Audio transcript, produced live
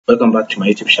Welcome back to my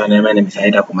YouTube channel. My name is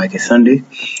Aida Kumaike Sunday.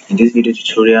 In this video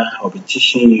tutorial, I'll be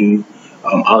teaching you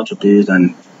how to build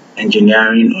an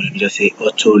engineering, or let me just say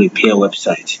auto repair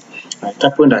website. It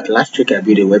happened that last week I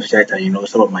built a website, and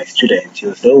some of my students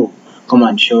said, "Oh, come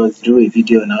and show us, do a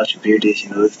video on how to build this,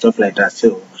 stuff like that."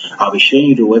 So I'll be showing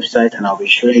you the website, and I'll be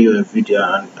showing you a video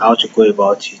on how to go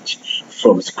about it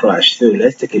from scratch. So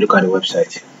let's take a look at the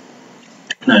website.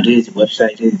 Now this is the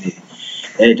website, this is the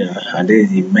header, and this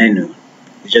is the menu.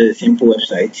 It's just a simple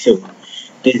website. So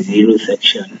this is the hero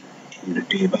section,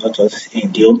 the about us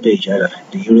in the home page, the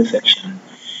hero section,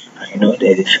 and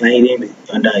there's a sliding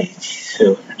under it.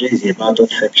 So this is the about us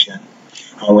section,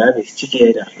 and we have a sticky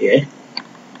header here,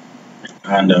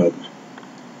 and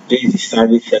this is the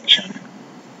service section.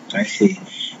 I see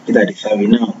these are the service.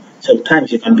 Now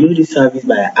sometimes you can build this service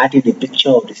by adding a picture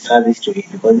of the service to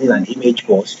it, because it's an image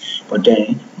box. But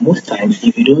then most times,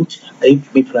 if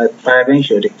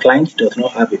peradventure the client does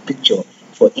not have a picture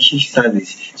for each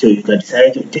service, so you can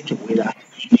decide to take away that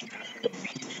image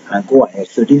and go ahead.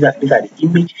 So these are the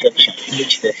image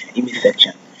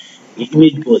section, the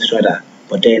image box rather.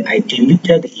 But then I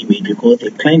deleted the image because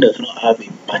the client does not have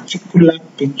a particular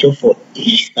picture for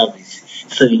each service.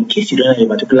 So in case you don't have a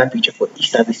particular picture for each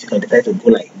service, you can decide to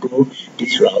go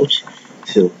this route.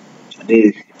 So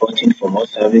this is reporting for more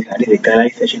service, and this is a gallery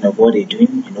section of what they're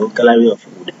doing, gallery of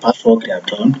the past work they have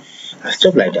done and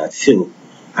stuff like that. So,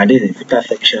 and this is the filter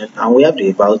section, and we have the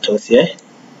about us here.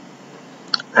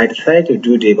 I decided to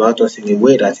do the about us in a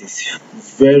way that is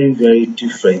very, very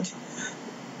different.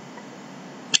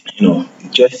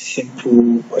 Just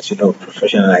simple, but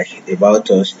professional, like about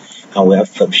us. And we have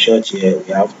some shots here.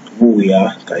 We have who we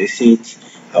are, can you see it?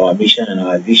 Our mission and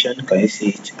our vision, can you see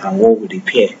it? And what would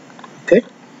appear. Okay,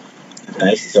 can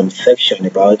you see some section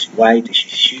about why they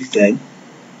should choose them?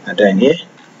 And then here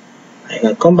I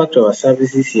can come back to our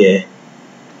services here.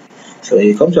 So when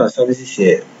you come to our services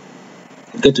here,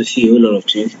 you get to see a whole lot of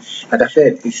things. Like I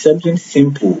said, it's something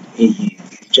simple,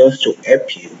 it's just to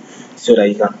help you, so that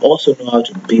you can also know how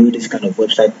to build this kind of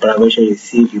website. Peradventure you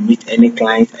see, if you meet any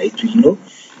client,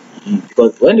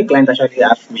 because when the client actually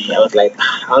asked me, I was like,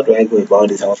 how do I go about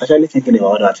this? I was actually thinking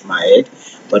about that in my head,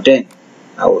 but then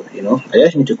I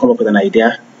just need to come up with an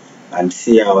idea and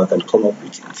see how I can come up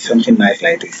with something nice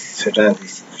like this. So that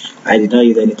is, I did not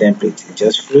use any template. It's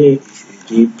just free. It's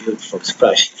built from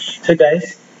scratch. So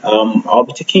guys, I'll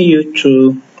be taking you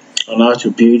through on how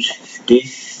to build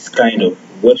this kind of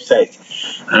website,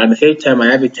 and at the same time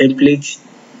I have a template.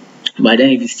 But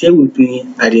then if you stay with me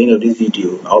at the end of this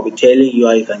video, I'll be telling you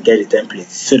how you can get the template,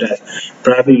 so that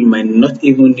probably you might not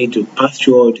even need to pass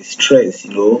through all the stress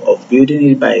of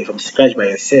building it from scratch by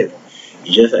yourself.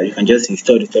 You can just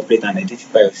install the template and edit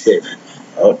it by yourself.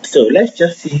 So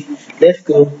let's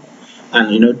go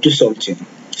and do something.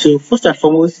 So first and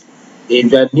foremost, if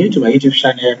you are new to my YouTube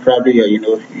channel, probably you're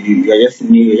just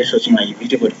new, you're just watching my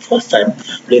video for the first time,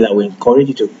 please, I will encourage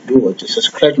you to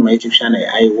subscribe to my YouTube channel.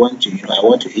 I want to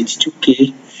hit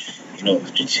 2K,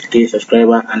 2K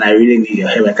subscriber, and I really need your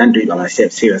help. I can't do it by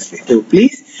myself, seriously. So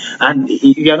please, and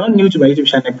if you are not new to my YouTube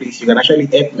channel, please, you can actually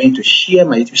help me to share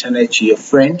my YouTube channel to your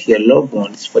friends, your loved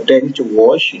ones, for them to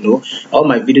watch. All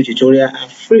my video tutorials are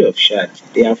free of charge.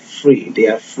 They are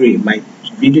free. My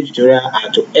video tutorials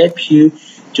are to help you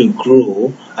to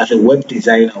grow as a web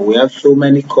designer. We have so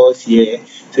many courses here,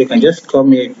 so you can just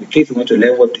come here. In case you want to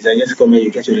learn web design, just come here.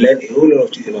 You get to learn a whole lot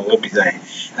of things about web design.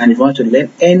 And if you want to learn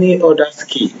any other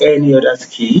skill, you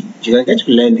can get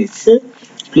to learn it. So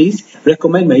please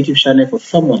recommend my YouTube channel for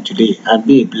someone today and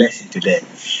be a blessing to them.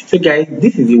 So guys,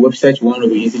 this is the website we want to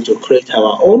be using to create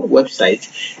our own website,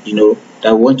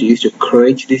 that we want to use to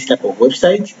create this type of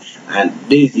website. And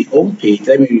this is the home page.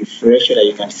 Let me refresh so that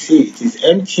you can see it is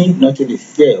empty, nothing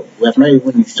is there. We have not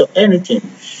even installed anything.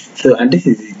 So, and this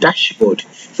is the dashboard.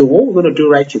 So what we're going to do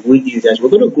right away is that we're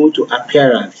going to go to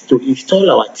appearance to install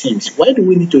our themes. Why do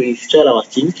we need to install our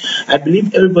themes? I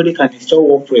believe everybody can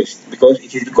install WordPress,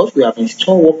 because we have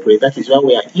installed WordPress. That is why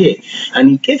we are here. And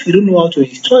in case you don't know how to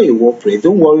install a WordPress,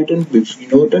 don't worry,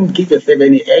 don't give yourself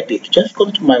any headache. Just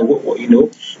come to my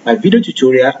my video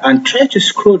tutorial and try to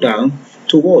scroll down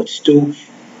to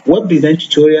web design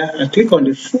tutorial and click on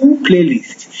the full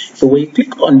playlist. So when you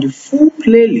click on the full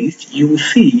playlist, you will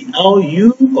see how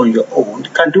you on your own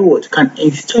can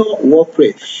install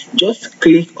WordPress. Just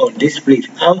click on this place,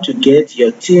 how to get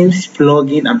your themes,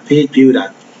 plugin and page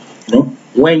builder.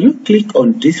 When you click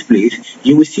on this place,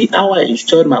 you will see how I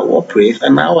installed my WordPress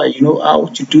and how I how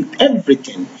to do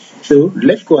everything. So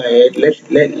let's go ahead.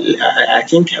 I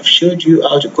think I've showed you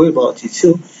how to go about it.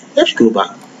 So let's go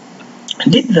back.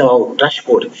 This is our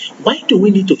dashboard. Why do we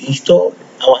need to install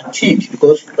our themes,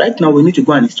 because right now we need to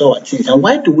go and install our themes. And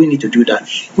why do we need to do that?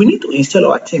 We need to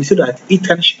install our theme so that it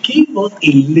can give us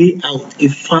a layout, a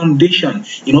foundation,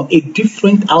 a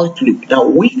different outlook that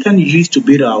we can use to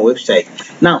build our website.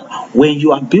 Now, when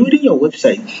you are building your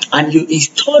website and you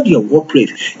install your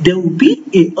WordPress, there will be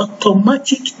a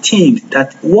automatic theme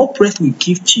that WordPress will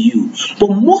give to you. But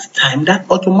most time, that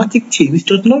automatic theme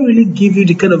does not really give you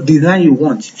the kind of design you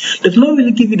want, does not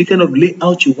really give you the kind of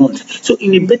layout you want. So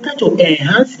in a better to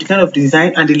enhance the kind of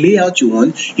design and the layout you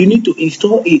want, you need to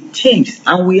install a themes.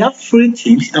 And we have free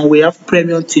themes and we have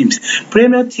premium themes.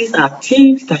 Premium themes are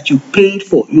themes that you paid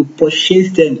for, you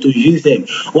purchased them to use them.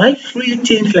 While free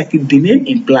themes, like the name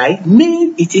implies,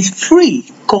 mean it is free,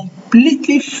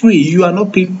 completely free. You are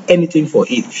not paying anything for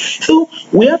it. So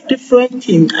we have different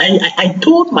themes. I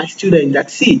told my students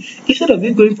that, see, instead of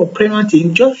you going for premium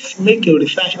themes, just make a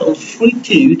research on free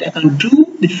themes that can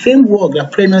do the same work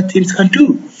that premium themes can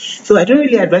do. So I don't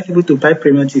really advise people to buy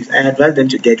premium themes. I advise them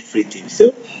to get free themes.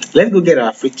 So let's go get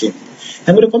our free theme.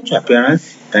 I'm going to come to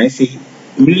appearance. Can you see?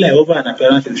 Immediately I open an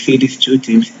appearance and see these two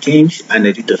themes and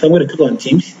editor. So I'm going to click on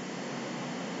themes.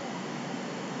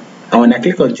 And when I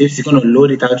click on themes, it's going to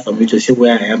load it out for me to see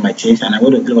where I have my themes. And I'm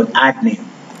going to click on add name,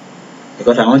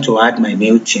 because I want to add my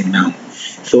new theme now.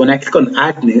 So when I click on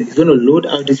add name, it's going to load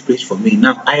out this page for me.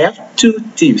 Now I have two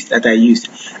themes that I use.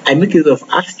 I make use of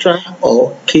Astra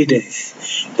or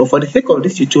Cadence, but for the sake of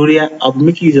this tutorial, I'll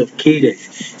make use of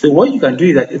Cadence. So what you can do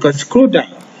is that you can scroll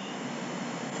down.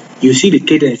 You see the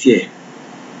Cadence here.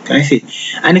 Can I see?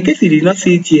 And in case you did not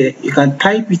see it here, you can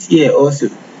type it here also.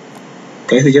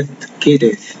 Can I see? Just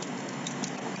Cadence.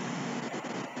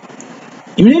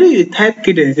 Immediately you type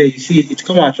Cadence there, you see it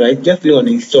come out, right? Just click on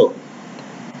install.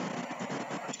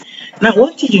 Now,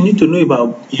 one thing you need to know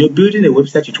about building a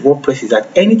website with WordPress is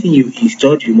that anything you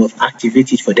installed, you must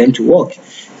activate it for them to work.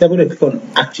 So I'm going to click on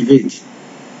activate.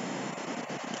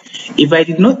 If I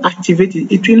did not activate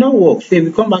it, it will not work. So if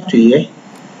we come back to here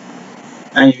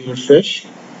and you refresh,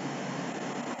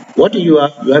 what do you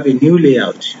have? You have a new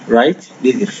layout, right?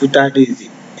 This is the footer, this is the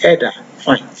header.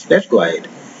 Fine, let's go ahead.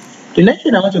 The next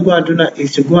thing I want to go and do now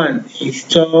is to go and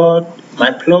install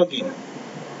my plugin.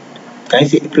 Can you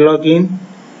see plugin?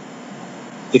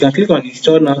 You can click on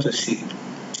install now to see.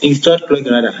 Install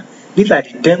plugin rather. These are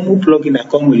the demo plugin that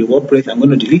come with your WordPress. I'm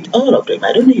going to delete all of them.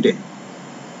 I don't need them.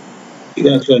 You're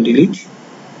going to click on delete,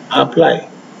 apply.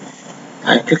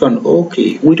 I click on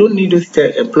OK. We don't need those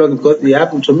plugins because they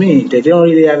happen to me. They don't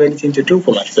really have anything to do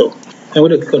for myself. I'm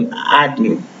going to click on add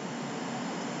new.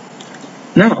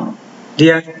 Now,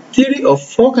 there are 3 or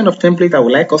 4 kind of templates I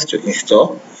would like us to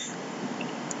install.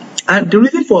 And the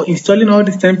reason for installing all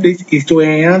these templates is to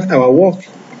enhance our work.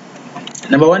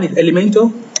 Number 1 is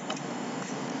Elementor.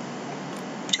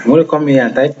 I'm going to come here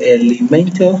and type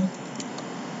Elementor.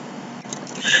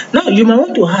 Now you might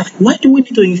want to ask, why do we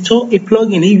need to install a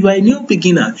plugin if you are a new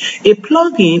beginner? A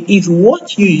plugin is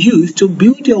what you use to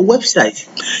build your website.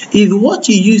 Is what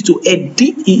you use to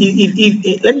edit.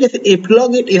 Let me just say, a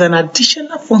plugin is an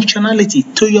additional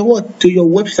functionality to your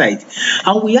website.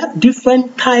 And we have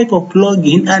different type of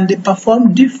plugin and they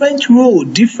perform different roles,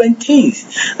 different things.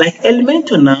 Like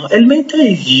Elementor now, Elementor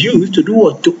is used to do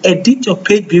what? To edit your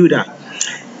page builder.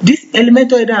 This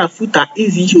Elementor header and footer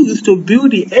is used to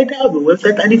build the header of the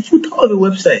website and the footer of the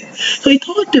website. So it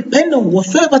all depends on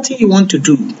whatever thing you want to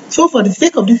do. So for the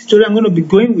sake of this tutorial, I'm going to be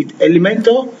going with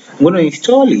Elementor. I'm going to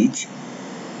install it.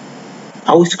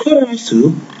 I will scroll down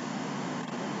to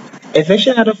a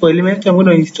version header for Elementor. I'm going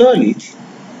to install it.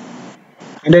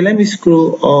 And then let me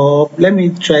scroll up. Let me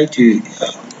try to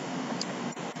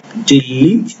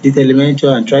delete this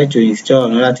Elementor and try to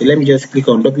install another thing. Let me just click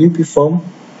on WP form.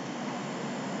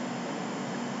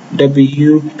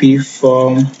 WP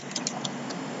form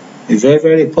is very,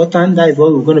 very important. That is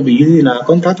what we're going to be using in our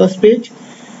contact us page.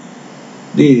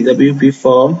 This is WP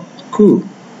form. Cool.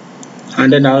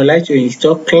 And then I would like to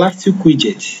install classic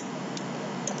widget.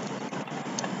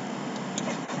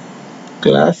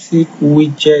 Classic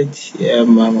widget.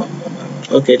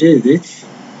 Okay, this is it.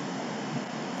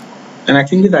 And I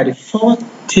think these are the 4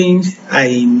 things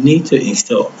I need to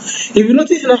install. If you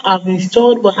notice now, I've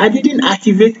installed, but I didn't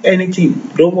activate anything.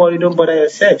 Don't worry, don't bother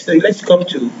yourself. So let's come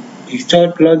to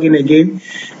install plugin again.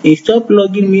 Install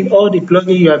plugin means all the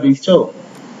plugin you have installed.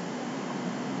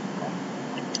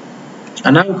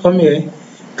 And now we come here.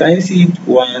 Can you see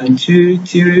 1, 2,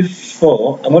 3,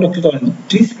 4? I'm going to click on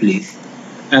this place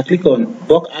and click on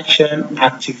bulk action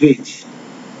activate.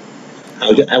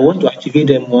 I want to activate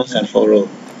them once and for all.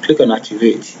 Click on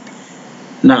activate.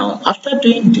 Now, after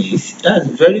doing this, that's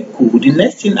very cool. The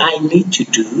next thing I need to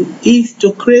do is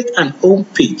to create an home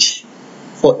page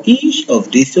for each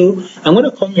of these. So I'm going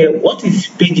to come here. What is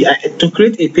page? To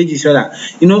create a page is rather,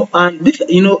 and this,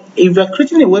 if you're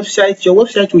creating a website, your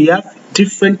website will have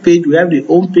different page. We have the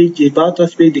home page, the about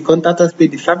us page, the contact us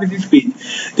page, the services page.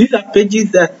 These are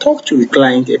pages that talk to the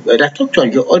client, that talk to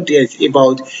your audience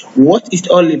about what it's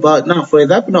all about. Now, for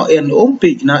example, now an home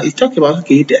page now it's talking about,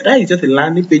 okay, that is just a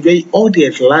landing page where the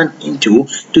audience land into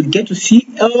to get to see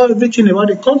everything about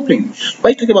the company.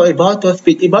 When you talk about us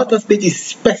page is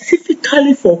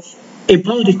specifically for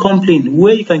about the company,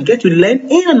 where you can get to learn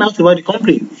in and out about the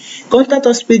company. Contact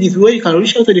us page is where you can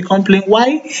reach out to the company.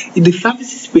 Why the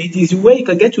services page is where you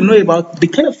can get to know about the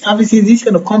kind of services this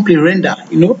kind of company render.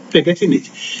 You're getting it.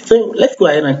 So let's go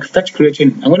ahead and start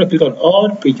creating. I'm going to click on all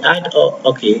page, add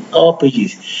all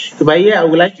pages. So by here I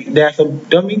would like there are some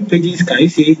dummy pages. Can you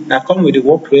see that come with the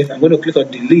WordPress? I'm going to click on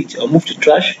delete or move to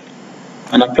trash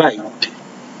and apply.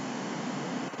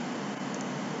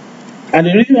 And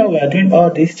the reason why we are doing all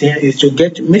these things is to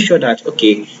make sure that,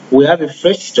 okay, we have a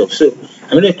fresh stuff. So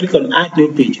I'm going to click on add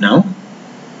new page now.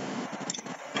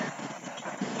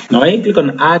 Now when you click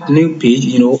on add new page,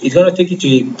 it's going to take you to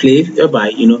a place whereby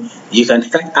you can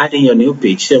start adding your new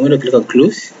page. So I'm going to click on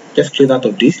close. Just close out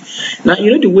of this. Now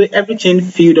the way everything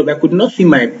filled up, I could not see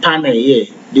my panel here,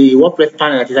 the WordPress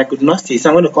panel that I could not see. So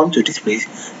I'm going to come to this place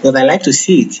because I like to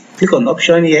see it. Click on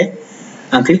option here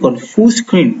and click on full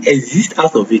screen, exit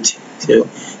out of it. So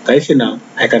can you see now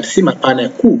I can see my panel.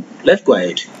 Cool. Let's go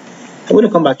ahead. I'm going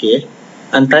to come back here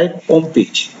and type home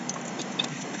page.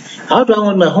 How do I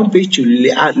want my home page to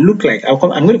look like? I'm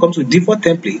going to come to default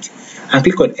template and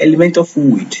click on Elementor full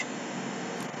width.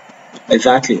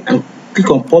 Exactly. And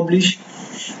click on publish.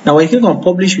 Now when you click on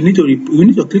publish, you need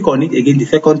to click on it again the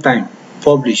second time.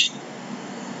 Publish.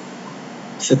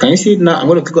 So can you see it now? I'm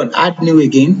going to click on add new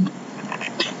again.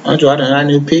 I want to add another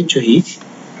new page to it.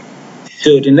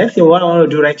 So the next thing what I want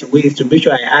to do right away is to make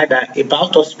sure I add an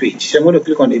about us page. So I'm going to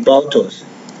click on about us.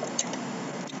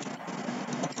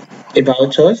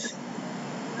 About us.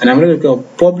 And I'm going to click on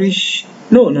publish.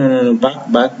 No,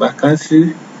 back,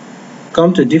 cancel.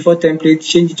 Come to default template,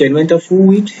 change it to Elementor full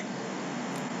width.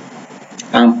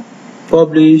 And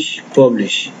publish.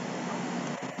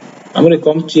 I'm going to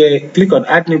come here, click on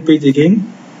add new page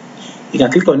again. You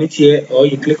can click on it here or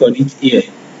you click on it here.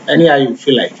 Anyhow you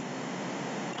feel like.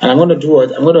 And I'm going to do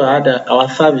what? I'm going to add our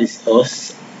service or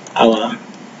our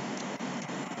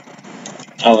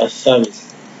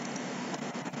service.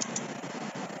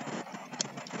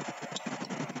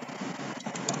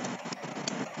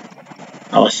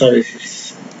 Our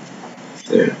services.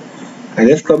 So I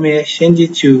just come here, change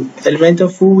it to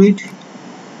Elementor full width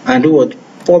and do what?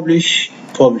 Publish.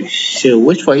 So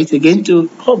wait for it again to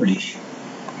publish.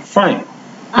 Fine.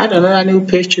 Add another new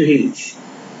page to it.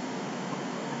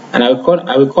 And I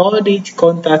will call it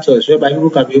contact us, whereby people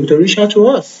can be able to reach out to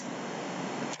us.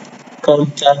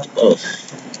 Contact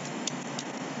us.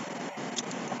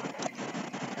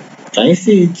 Can you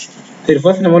see it? So the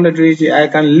first thing I want to do is I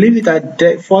can leave it at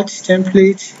default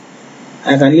template.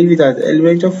 I can leave it at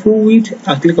Elementor full width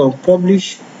and click on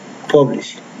publish.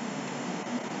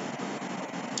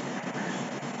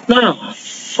 Now,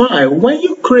 fine. When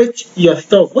you create your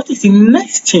stuff, what is the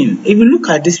next thing? If you look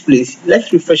at this place,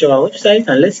 let's refresh our website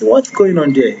and let's see what's going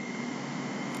on there.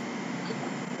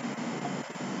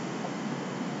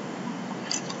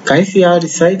 Can you see how the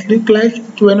site look like?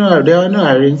 They are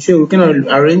not arranged, so we can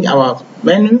arrange our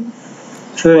menu.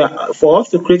 So for us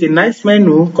to create a nice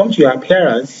menu, come to your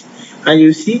appearance, and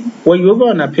you see when you over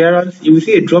on appearance, you will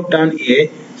see a drop down here.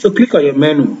 So click on your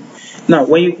menu. Now,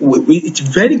 it's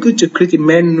very good to create a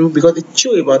menu because it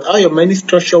shows about how your menu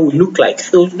structure will look like.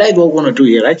 So that's what we want to do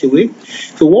here right away.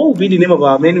 So what will be the name of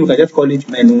our menu? We can just call it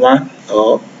menu 1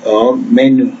 or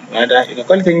menu. Rather, you can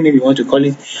call it any name you want to call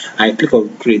it and click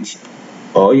on create.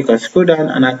 Or you can scroll down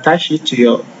and attach it to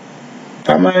your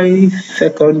primary,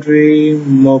 secondary,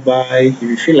 mobile if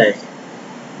you feel like.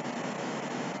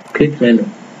 Create menu.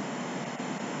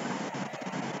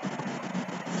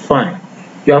 Fine.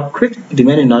 You have created the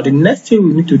menu. Now the next thing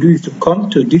we need to do is to come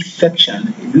to this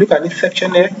section. If you look at this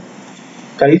section here,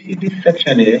 can you see this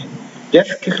section here?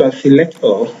 Just click on select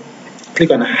all,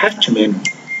 click on add to menu,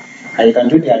 and you can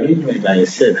do the arrangement by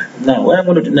yourself. Now what I'm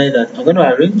going to do now is that I'm going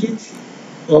to arrange it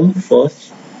home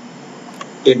first,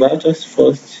 about us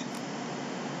first,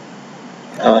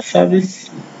 our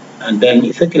service, and then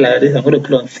it's okay like this. I'm going to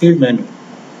click on save menu.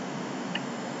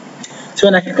 So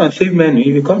when I click on save menu, if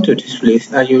you come to this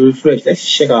place and you refresh, let's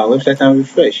check our website and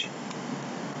refresh.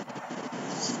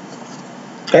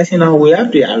 Guys, now we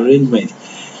have the arrangement,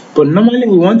 but normally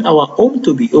we want our home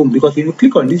to be home, because if you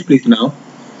click on this place now,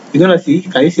 you're gonna see,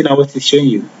 can you see now what it's showing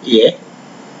you? Yeah,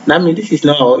 That means this is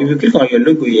now, if you click on your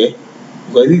logo here,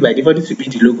 because this by default this will be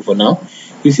the logo for now,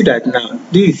 you see that now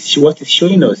this is what is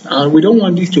showing us, and we don't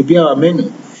want this to be our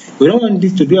menu. We don't want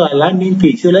this to be our landing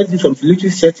page. So let's do some little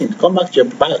settings. Come back to your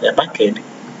back end.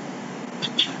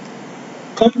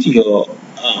 Come to your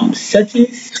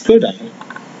settings, scroll down.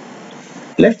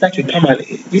 Let's start with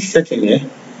permalink. This setting here,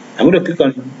 I'm going to click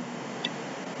on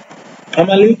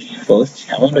permalink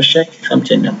first. I want to check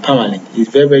something on permalink.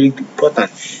 It's very, very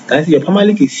important. Guys, your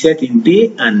permalink is set in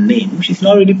day and name, which is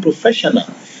not really professional,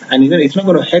 and it's not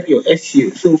going to help your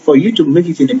SEO. So for you to make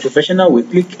it in a professional way,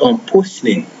 click on post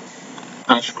name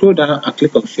and scroll down and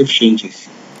click on save changes.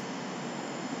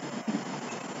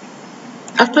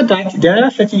 After that, the other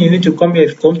setting you need to come here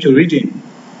is come to reading.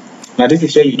 Now this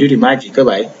is where you do the magic.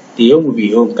 Right? The home will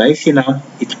be home. Can you see now?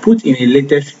 It's put in a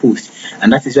latest post,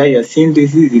 and that is why you're seeing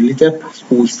this is the latest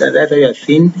post. That's why you're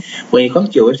seeing when you come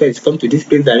to your website, it's come to this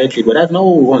page directly. But that's not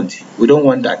what we want. We don't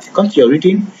want that. Come to your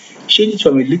reading, change it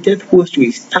from a latest post to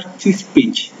a status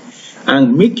page,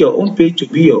 and make your own page to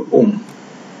be your home.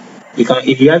 You can,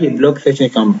 if you have a blog section,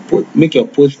 you can make your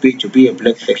post page to be a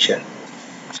blog section.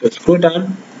 So scroll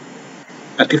down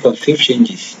and click on save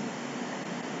changes.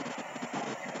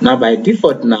 Now by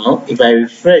default now, if I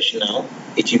refresh now,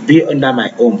 it will be under my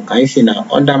home. Can you see now?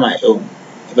 Under my home.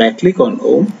 If I click on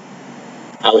home,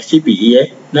 I will still be here.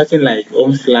 Nothing like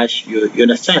home slash you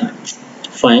understand?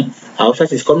 Fine. Our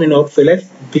website is coming up, so let's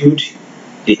build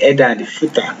the header and the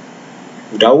footer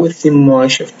without wasting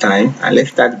much of time, and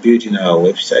let's start building our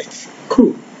website.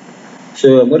 Cool.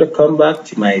 So I'm going to come back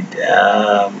to my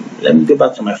let me go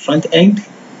back to my front end.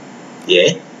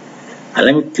 Yeah. And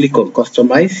let me click on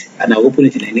customize, and I'll open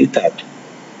it in a new tab.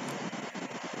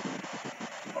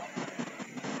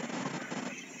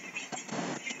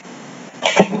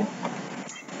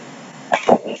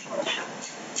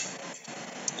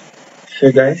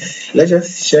 So guys, let's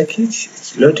just check it.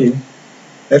 It's loading.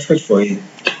 Let's wait for it.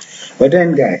 But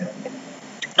then guys,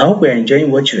 I hope we're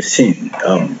enjoying what you're seeing.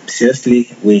 Seriously,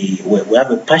 we have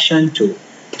a passion to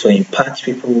impart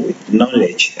people with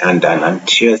knowledge, and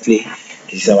seriously,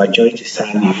 it's our joy to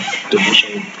serve you, to make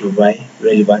sure we provide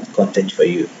relevant content for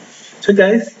you. So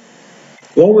guys,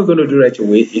 what we're going to do right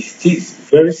away is this,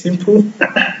 very simple.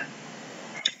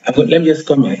 Let me just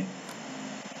come here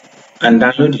and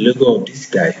download the logo of this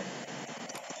guy.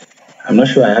 I'm not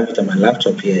sure I have it on my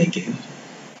laptop here again.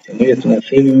 So I'm just going to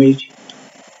save image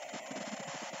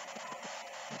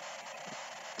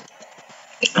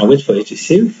and wait for it to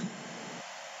save.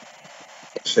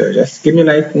 So just give me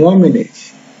like 1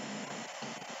 minute.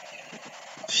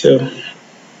 So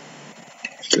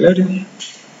it's loading.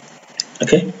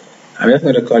 Okay, I'm just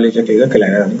going to call it okay like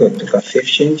that. I'm going to click on save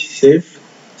change, save.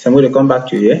 So I'm going to come back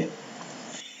to here.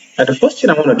 Now the first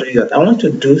thing I want to do is that I want to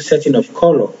do setting of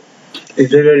color. It's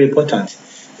very, very important.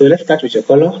 So let's start with your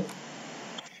color.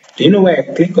 Do you know where I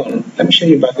click on? Let me show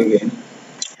you back again.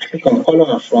 Click on color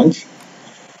and front.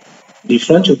 The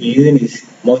front you'll be using is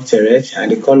Montserrat,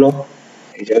 and the color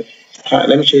is just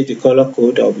let me show you the color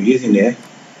code I'll be using there.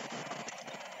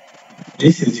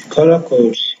 This is the color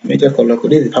code, major color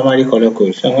code. This is the primary color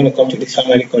code. So I'm going to come to this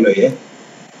primary color here.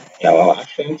 Our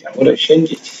accent, I'm going to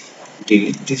change it,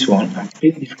 this one, and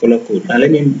pick this color code. Now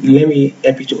let me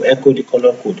help you to echo the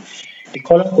color code. The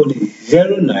color code is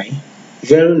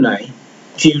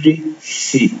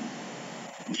 09093C.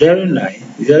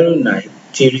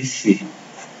 09093C.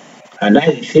 And that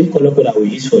is the same color code I will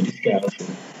use for this guy also.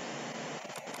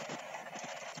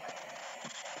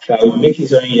 So I will make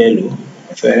his own yellow.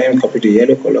 So let me copy the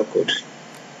yellow color code.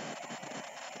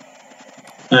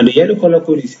 Now the yellow color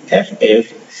code is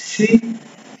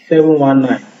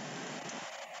FFC719.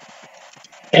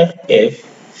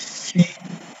 FFC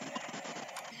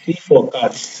for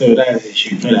cats. So that is, you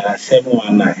should know that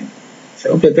 719. So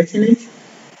I hope you're getting it.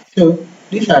 So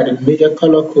these are the major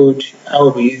color codes I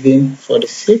will be using for the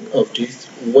sake of this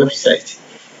website.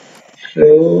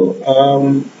 So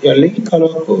your link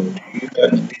color code, you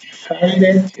can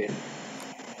decide to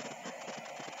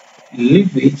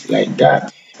leave it like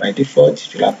that. By default,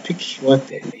 it will have picked what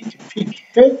they need to pick.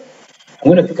 So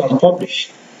I'm going to click on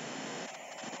publish.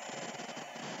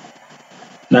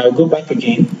 Now I'll go back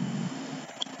again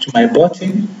to my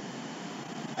button.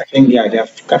 I think yeah, they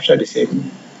have captured the same,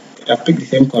 they have picked the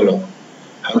same color.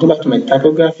 I'll go back to my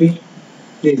typography.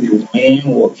 This is the main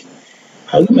work.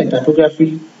 I'll do my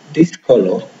typography, this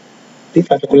color, this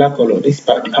particular color, this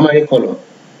primary color,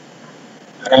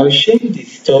 and I will change the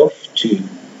stuff to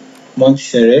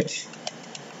Montserrat.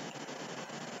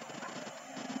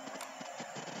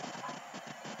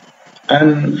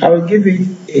 And I will give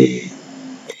it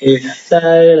a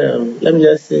style of, let me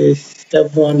just say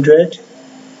 700.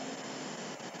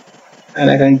 and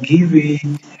I can give it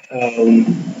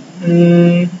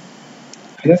mm,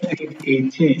 I just make it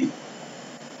 18.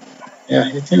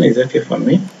 Yeah, 18 is okay for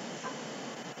me.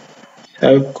 So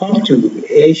I'll come to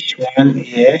H1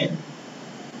 here.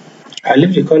 I'll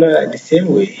leave the color the same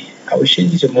way. I will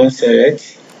change it to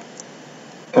Montserrat.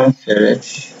 Montserrat.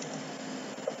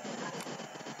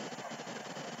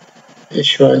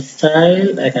 H1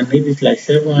 style. I can leave it like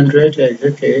 700. Yeah, it's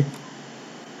okay.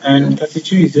 And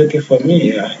 32 is okay for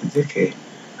me. Yeah, it's okay.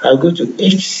 I'll go to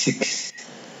H6.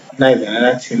 Now is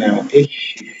another thing now.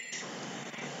 H6.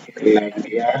 Like,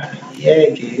 yeah, yeah,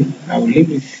 again. I will leave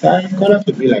the size color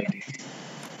to be like this.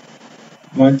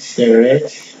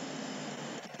 Montserrat.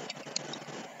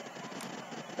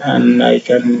 And I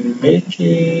can make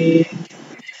it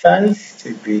size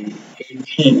to be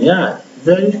 18. Yeah,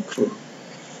 very cool.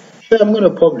 So I'm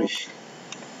gonna publish.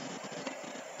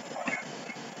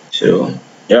 So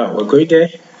yeah, we're going there.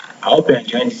 I hope you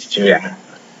enjoying this tutorial.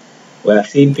 We are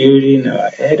still building our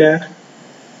header.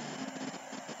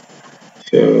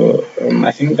 So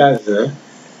I think that's so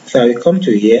I will come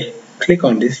to here, click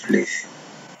on this place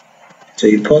to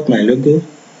import my logo.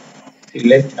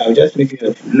 Select, I'll just make it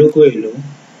a logo alone.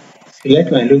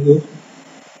 Select my logo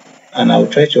and I'll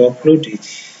try to upload it.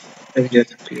 Let me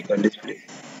just click on this place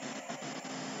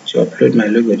to upload my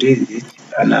logo. This is it,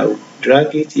 and I'll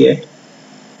drag it here.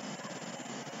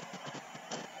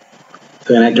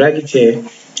 So when I drag it here,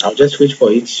 I'll just wait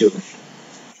for it to.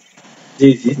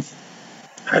 This is it.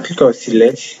 I click on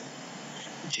select.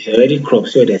 It is already cropped,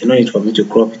 so there's no need for me to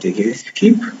crop it again.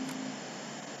 Skip.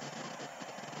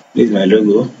 This is my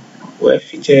logo. Well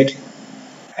fitted.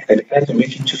 I can decide to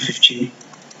make it 250.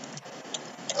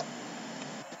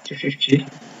 250.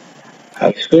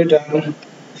 I'll scroll down.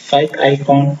 Site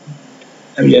icon.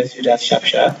 Let me just do that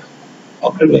sharp.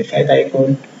 Upload my site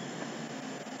icon.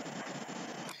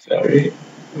 Sorry,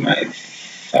 my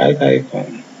site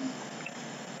icon.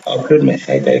 Upload my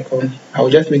site icon. I will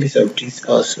just make use of this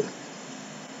also.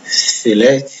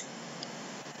 Select,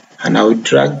 and I will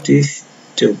drag this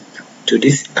to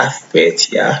this aspect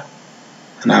here,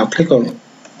 and I'll click on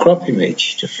crop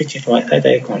image to fit it for my site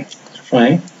icon.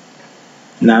 Fine.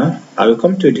 Now I will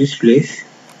come to this place.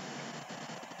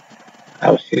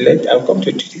 I'll select. I'll come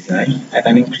to the design. I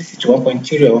can increase it to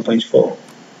 1.3 or 1.4.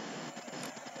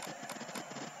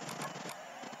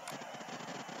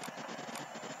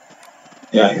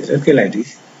 Yeah, it's okay like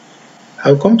this.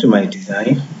 I'll come to my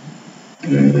design.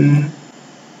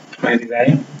 My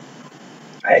design.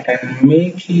 I can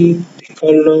make it the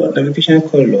color, navigation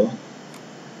color.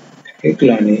 Click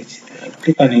on it.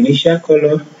 Click on initial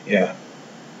color. Yeah.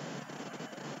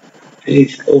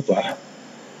 This is over.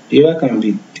 The other can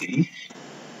be this.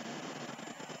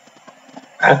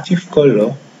 Active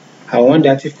color. I want the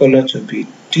active color to be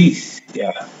this.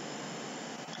 Yeah.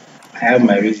 I have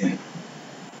my reason.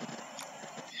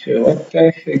 So what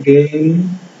else again?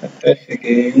 What else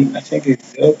again? I think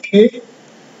it's okay.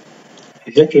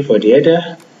 It's okay for the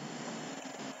header.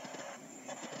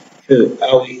 So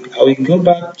I will go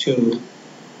back to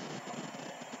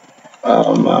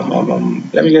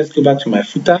let me just go back to my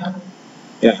footer.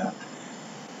 Yeah.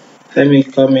 Let me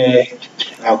come here.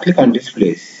 I'll click on this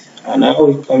place and I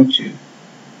will come to.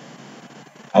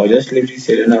 I'll just leave this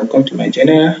here and I'll come to my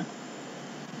general.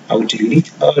 I'll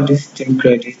delete all these team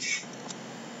credits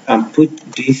and put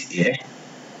this here.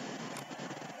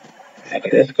 I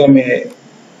can just come here,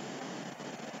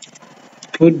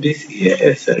 put this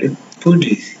here. Sorry, put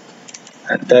this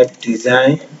and type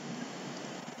design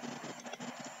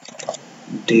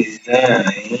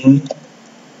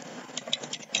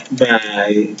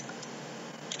by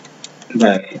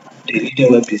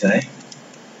deleting web design.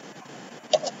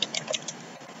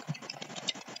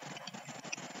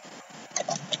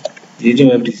 Deleting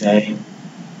web design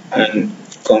and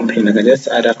complaint. I can just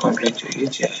add a complaint to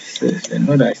it. Yeah, so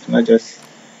know that it's not just.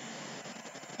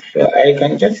 So I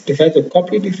can just decide to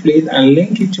copy this place and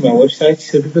link it to my website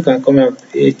so people can come up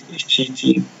with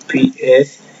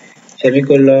https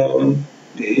semicolon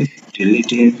this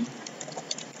deleting.com.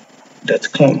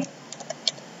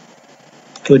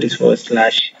 Put this /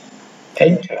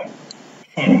 enter.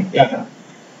 Yeah.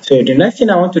 So the next thing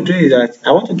I want to do is that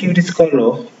I want to give this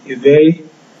color a very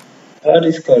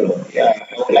this color. Yeah,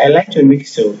 I like to make it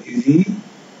so easy.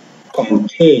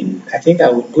 Contain. I think I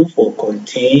would go for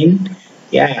contain.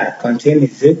 Yeah, contain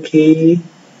is okay.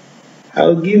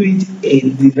 I'll give it a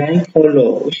design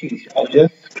color, which is I'll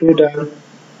just scroll down.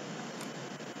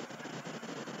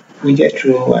 Widget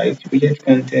row white, widget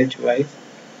content white.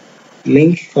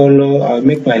 Link color, I'll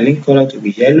make my link color to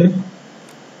be yellow.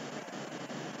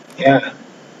 Yeah.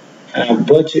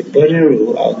 Body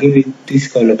row, I'll give it this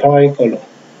color, primary color.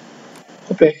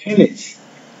 Hope I've seen it.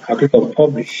 I'll click on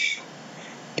publish.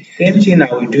 The same thing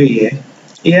I will do here.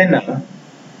 Here now,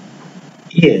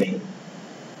 here,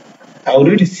 I will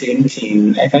do the same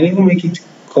thing. I can even make it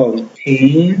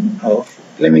contain of,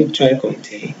 let me try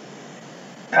contain.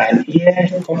 And here,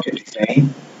 come to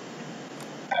design.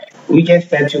 Widget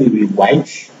title will be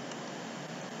white.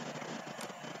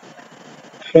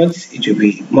 Front, it will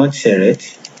be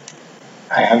Montserrat.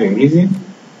 I have a reason.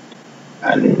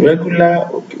 And regular,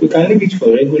 okay, we can leave it for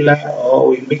regular or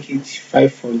we make it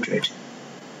 500.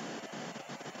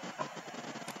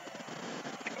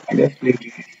 And let's leave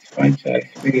this font size,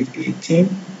 make it 18.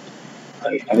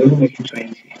 Or you can even make it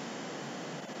 20.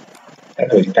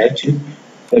 That's what the title.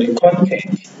 For the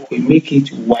content, we make it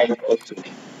white also.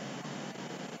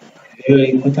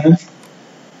 Very important.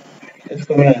 Let's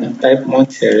come here and type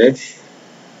Montserrat.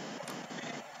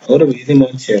 I'm going to be using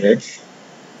Montserrat.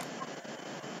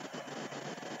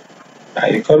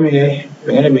 And you come here,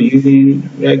 we're going to be using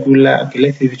regular. Okay,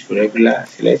 let's leave it for regular.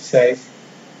 Select size.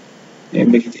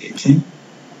 Then make it 18.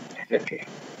 Okay.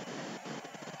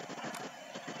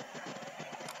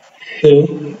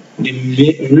 So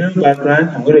the real background,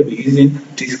 I'm going to be using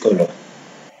this color.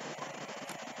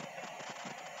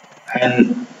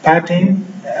 And pattern,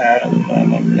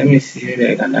 let me see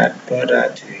if I can add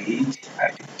border to it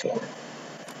at the top.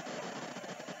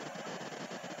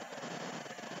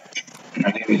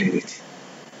 Now let me leave it.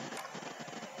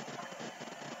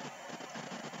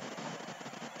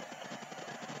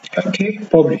 Okay,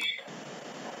 publish.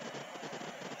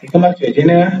 You come back to your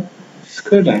general,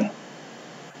 scroll down.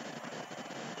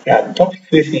 Yeah, top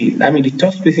spacing. I mean, the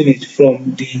top spacing is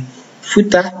from the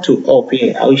footer to up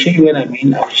here. I will show you what I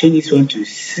mean. I'll change this one to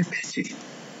 60.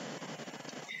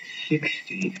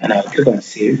 60, and I'll click on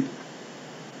save.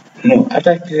 No,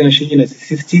 after clicking on changing it to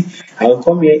 60, I will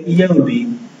come here. Here will be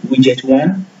widget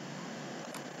 1.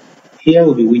 Here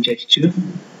will be widget 2.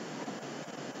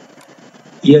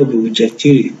 Here will be widget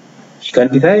 3. You can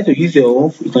decide to use your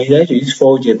own, you can decide to use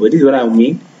 4 widgets, but this is what I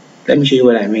mean. Let me show you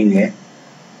what I mean here.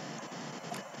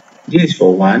 This is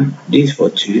for 1, this is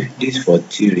for 2, this is for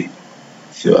 3.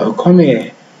 So I'll come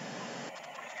here.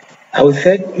 I will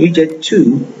set widget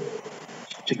 2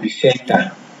 to be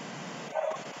center,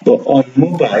 but on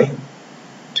mobile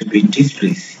to be this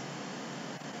place.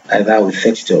 As I will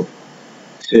set it up.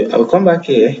 So I will come back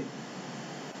here.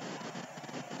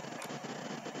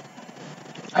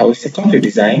 I will come to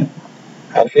design.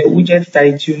 I will say widget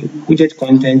title, widget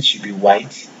content should be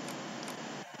white.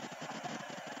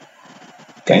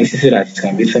 Can you see so that it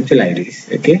can be something like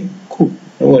this? Okay, cool.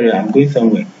 Don't worry, I'm going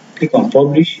somewhere. Click on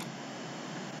publish.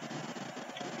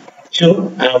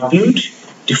 So I'll build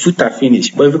the footer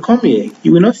finish. But if you come here,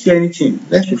 you will not see anything.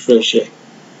 Let's refresh here.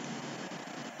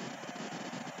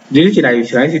 The only thing that you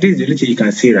see, right? This is the only thing you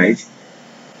can see, right?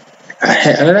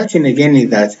 Another thing again is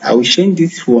that I will change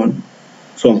this one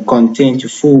from content to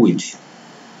full width.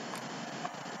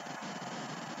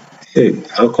 So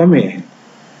I'll come here.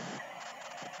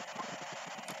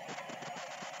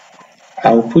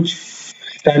 I'll put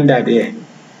standard here.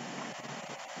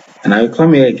 And I'll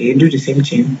come here again, do the same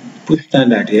thing, put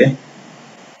standard here.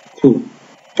 Cool.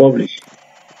 Publish.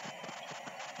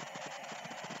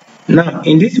 Now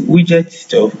in this widget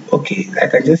stuff, okay, I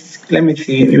can just, let me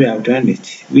see, maybe I've done it.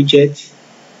 Widget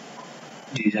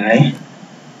design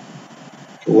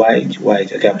white.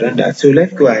 Okay, I've done that. So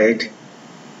let's go ahead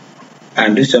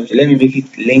and do something. Let me make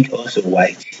it link also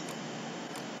white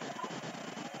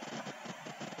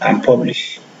and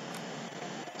publish.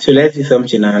 So let's do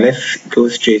something now. Let's go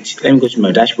straight. Let me go to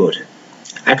my dashboard.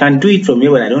 I can do it from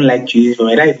here, but I don't like to use it from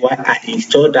here. That is why I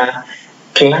installed that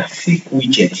classic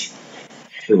widget.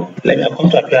 So let me come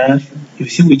to appearance. You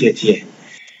see widget here.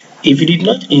 If you did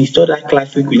not install that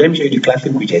classic widget, let me show you the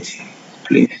classic widget.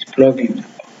 Please plugin.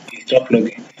 Install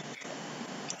plugin.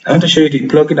 I want to show you the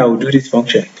plugin that will do this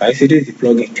function. Can you see this is the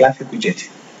plugin classic widget?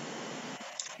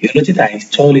 You notice I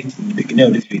installed it in the beginning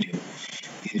of this video.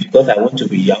 It's because I want to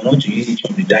use it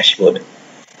from the dashboard.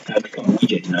 I'll click on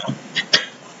widget now.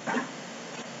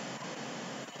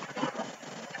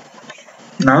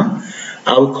 Now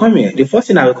I will come here. The first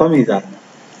thing I will come is that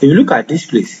if you look at this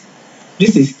place,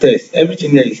 this is test.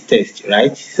 Everything there is test,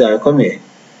 right? So I'll come here.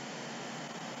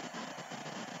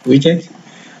 Widget.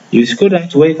 You scroll down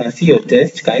to where you can see your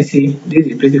test. Can you see this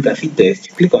is the place you can see test?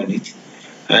 Click on it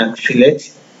and select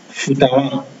footer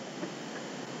 1.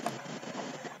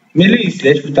 Immediately you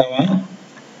select footer 1,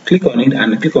 click on it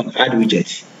and click on add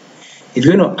widget. It's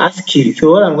going to ask you.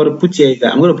 So what I'm going to put here is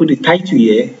that I'm going to put the title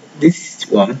here. This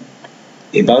one,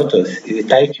 about us, is the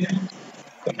title.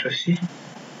 Ctrl C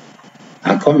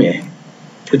and come here,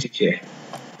 put it here.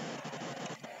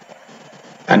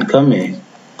 and come here,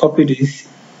 copy this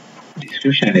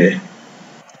description here,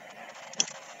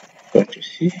 Ctrl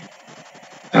C,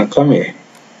 and come here,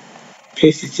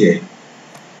 paste it here.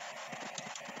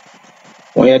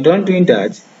 When you're done doing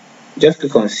that, just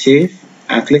click on save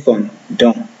and click on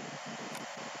done.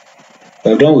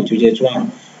 We're done with widget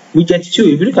 1. Widget 2,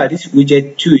 if you look at this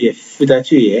widget 2 here, filter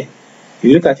 2 here, if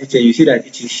you look at it here, you see that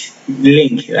it is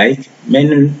link, right?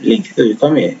 Menu link. So you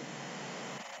come here,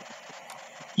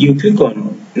 you click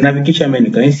on navigation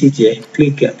menu. Can you see it here?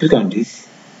 Click on this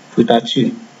filter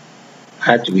 2,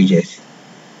 add to widget.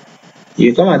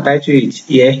 You come and title it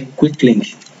here, quick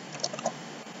link.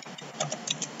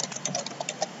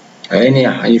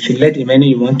 Anyhow, you select the menu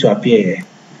you want to appear here.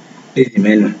 This is the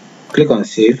menu. Click on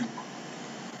save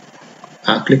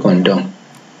and click on done.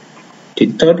 The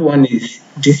third one is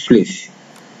this place.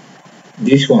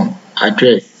 This one,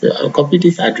 address. So I'll copy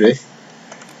this address.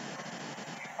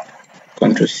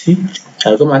 Ctrl C.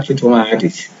 I'll come back to it when I add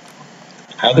it.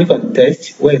 I'll click on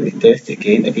test. Where is the test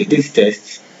again? Okay, this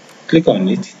test. Click on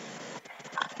it.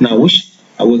 Now, which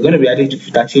are we going to be adding to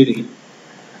filter 3?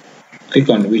 Click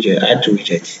on widget, add to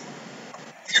widget.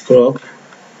 Scroll up.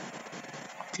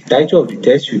 The title of the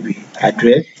test will be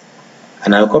address,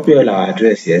 and I'll copy all our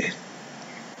address here.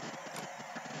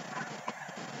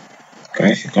 Can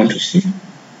you see? Ctrl C.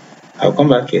 I'll come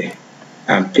back here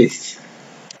and paste.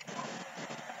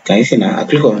 Can you see now? I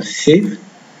click on save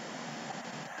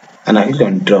and I click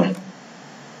on done.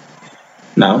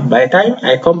 Now, by the time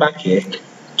I come back here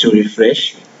to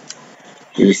refresh,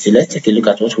 you will see, let's take a look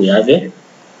at what we have here.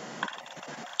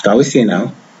 Can we see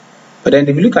now? But then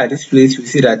if you look at this place, we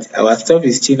see that our stuff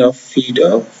is still not filled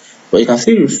up. But you can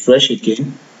still refresh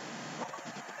again.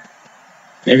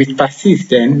 If it persists,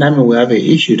 then that means we have an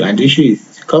issue, and the issue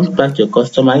is to come back to your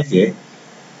customize here.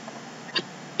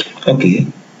 Okay,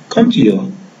 come to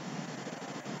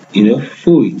your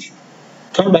fluid.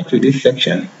 Come back to this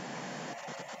section,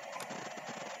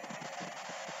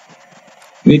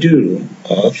 middle row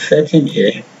or setting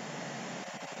here,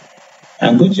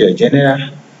 and go to your general.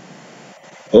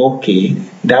 Okay,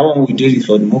 that one we did is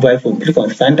for the mobile phone. Click on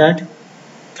standard.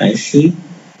 Can you see?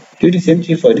 Do the same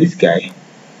thing for this guy.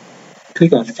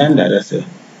 Click on standard also.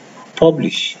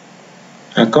 Publish.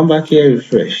 And come back here,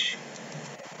 refresh.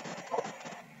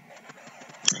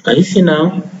 Can you see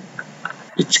now?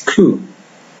 It's cool.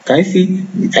 Can you see?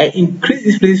 I increase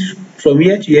this place from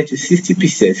here to here to 60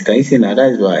 pieces. Can you see now?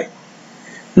 That is why.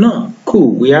 No,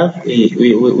 cool. We have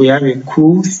a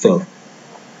cool stuff.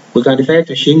 We can decide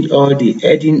to change all the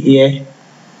heading here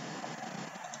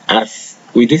as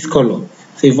with this color.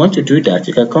 So if you want to do that,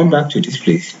 you can come back to this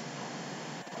place,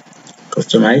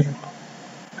 customize,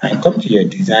 and come to your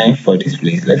design for this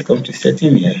place. Let's come to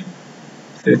setting here.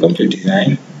 So we come to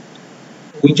design,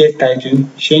 widget title,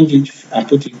 change it and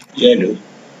put it yellow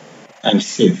and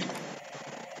save.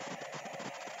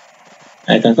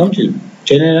 I can come to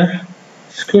general,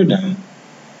 scroll down.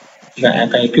 I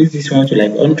can increase this one to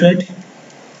like 100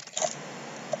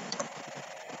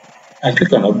 and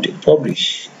click on update,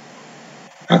 publish,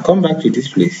 and come back to this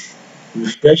place,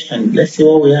 refresh, and let's see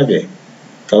what we have here.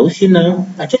 Can we see now?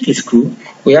 I think it's cool.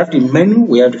 We have the menu,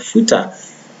 we have the footer,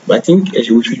 but I think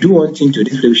we should do one thing to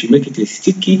this place. We should make it a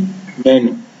sticky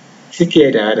menu, sticky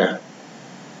header.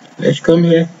 Let's come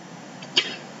here.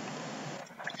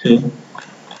 So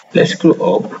let's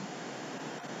scroll up.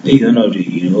 This is one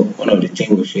of the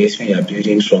things we face when you are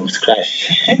building from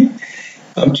scratch.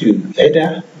 Come to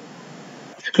header.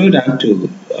 Scroll down to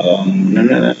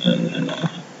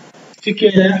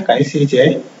sticky header. Can you see it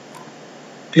here?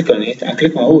 Click on it and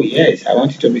click on, oh yes, I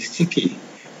want it to be sticky.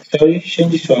 Sorry,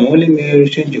 change it from only mail,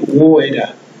 change the whole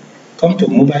header. Come to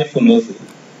mobile phone also.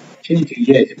 Change it to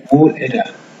yes, whole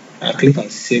header, and click on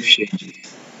save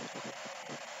changes.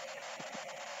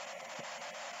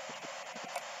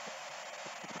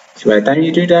 So by the time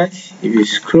you do that, if you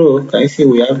scroll, can you see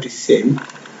we have the same?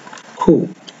 Cool.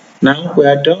 Now we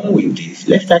are done with this.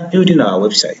 Let's start building our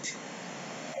website.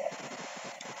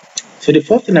 So the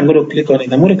first thing I'm going to click on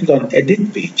is I'm going to click on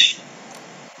edit page.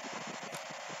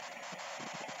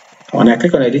 When I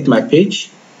click on edit my page,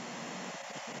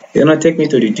 it's going to take me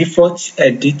to the default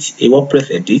edit, a WordPress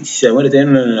edit. So I'm going to say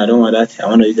no, I don't want that. I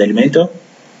want to use Elementor.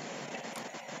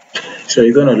 So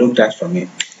you're going to look that for me.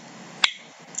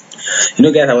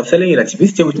 Guys, I was telling you that if you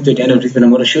stay with me to the end of this video,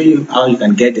 I'm going to show you how you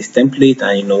can get this template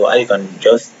and how you can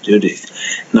just do this.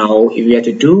 Now, if you have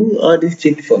to do all these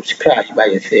things from scratch by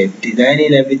yourself,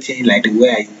 designing everything like the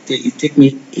way it take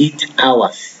me 8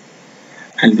 hours.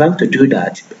 And if I have to do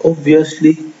that,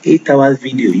 obviously 8 hours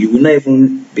video, you will not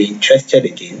even be interested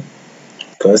again,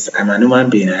 because I'm a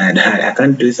human being and I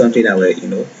can't do something that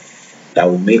will, that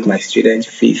will make my students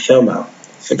feel somehow.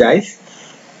 So guys,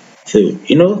 so if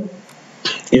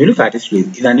you look at this place,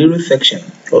 it's an arrow section.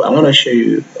 So I want to show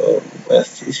you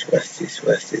what's this.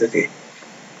 Okay.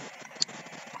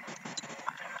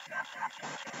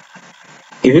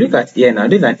 If you look at here now,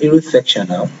 this is an arrow section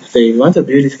now. So if you want to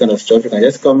build this kind of stuff, you can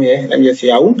just come here. Let me just say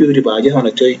I won't build it, but I just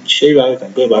want to show you how you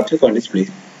can go about. Click on this place.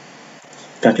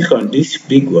 You can click on this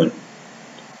big one.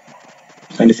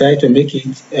 You can decide to make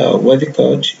it what's it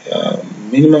called?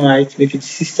 Minimum height, make it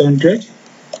 600.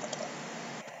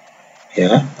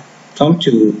 Yeah. Come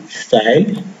to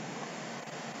style.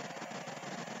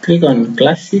 Click on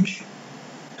classic.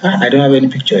 I don't have any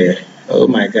picture here. Oh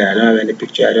my god, I don't have any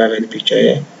picture.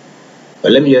 Here.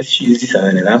 But let me just use this as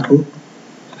an example.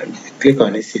 Click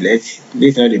on it, select.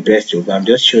 This is not the best, but I'm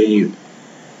just showing you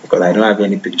because I don't have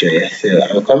any picture here. So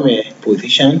I will come here,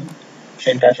 position,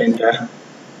 center,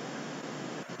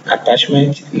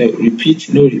 attachment, no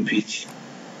repeat,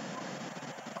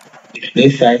 display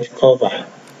site, cover,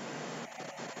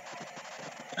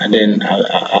 and then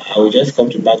I will just come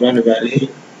to background overlay,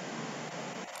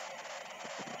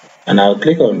 and I'll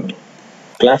click on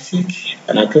classic,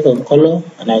 and I'll click on color,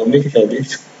 and I'll make it a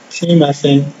bit same as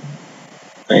same.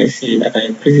 Can you see? I can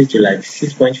increase it to like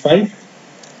 6.5,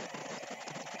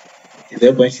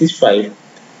 0.65.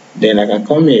 Then I can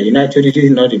come here. I told you this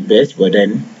is not the best, but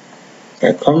then I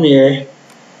can come here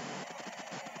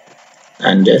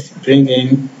and just bring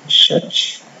in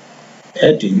search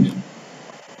heading.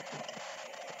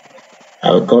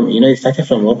 I will come, it started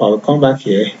from up. I will come back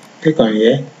here, click on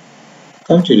here,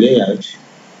 come to layout,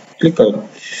 click on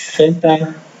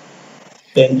center,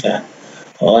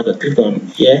 or to click on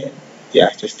here. Yeah,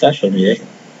 to start from here.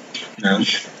 Now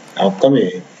I'll come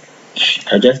here.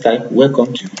 I'll just type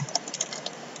welcome to.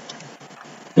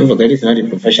 Don't forget it's not a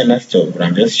professional stuff, but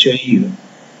I'm just showing you.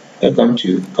 Welcome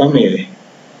to. Come here.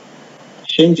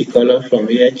 Change the color from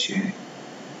here to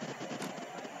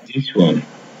this one,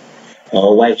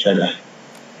 or white rather.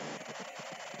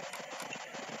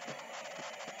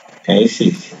 Can you see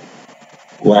it?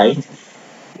 White.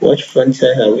 What font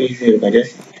size are we using? You can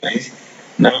just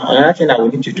now another thing I will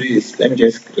need to do is let me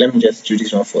just do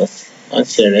this one first.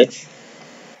 Montserrat.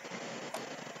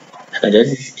 I can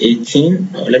just use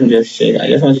 18, or let me just check. I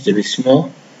just want it to be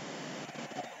small.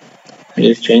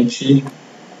 Just 20.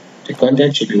 The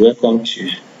content should be welcome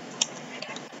to.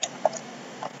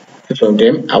 So from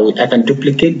them I can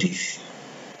duplicate this.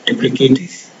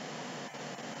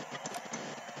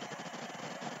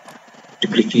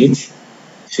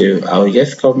 So I will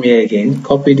just come here again,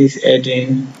 copy this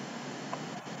heading.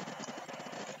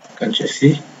 Can't you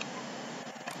see?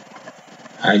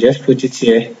 I just put it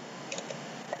here,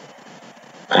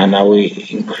 and I will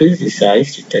increase the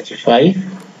size to 35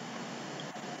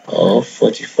 or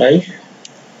 45,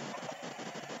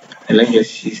 and let's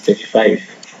just use 35.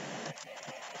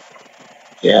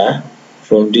 Yeah.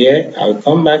 From there, I'll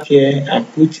come back here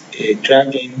and put a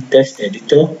drag-in text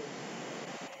editor.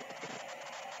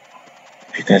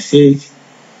 You can see it.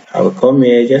 I will come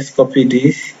here, just copy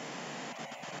this.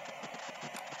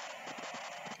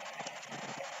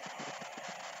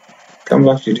 Come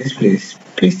back to this place.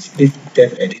 Paste this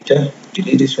text editor.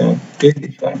 Delete this one. Paste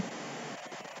this one.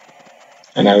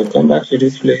 And I will come back to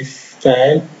this place.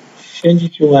 Style. Change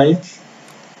it to white.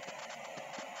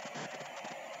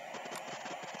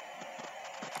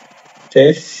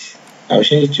 Text. I'll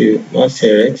change it to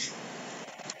Montserrat.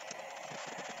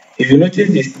 If you notice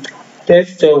this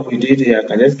text stuff we did here, I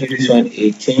can just give this one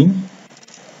 18.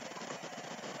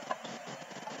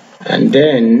 And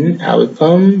then I will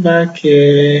come back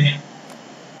here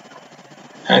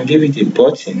and give it a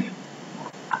button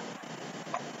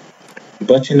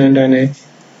underneath.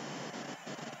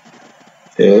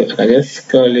 So I can just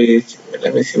call it,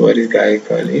 let me see what this guy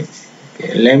call it.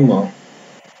 Okay, lemon.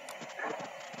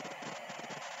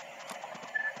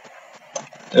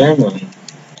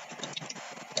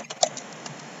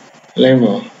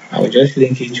 I will just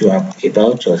link it to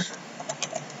about us.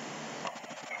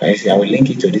 I see, I will link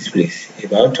it to this place,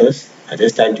 about us. I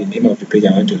just type the name of the page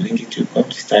I want to link it to. Come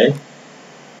to style.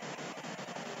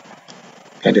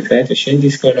 I decide to change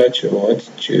this color to what?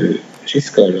 To this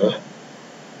color.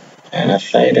 And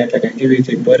aside that, I can give it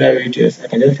a border radius. I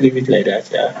can just leave it like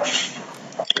that. Yeah.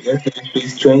 Just give it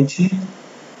please 20.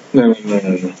 No.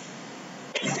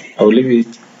 I will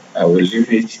leave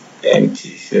it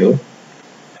empty. So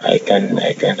I can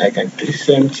do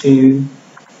something.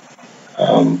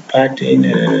 Padding,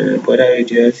 border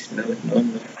radius. No.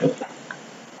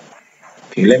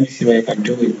 Okay, let me see what I can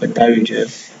do with border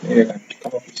radius. Maybe I can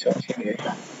come up with something here.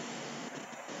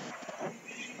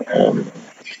 I'm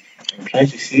trying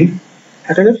to see.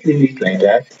 I can just leave it like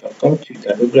that. I'll come to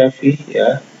typography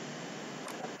here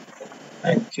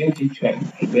and change it from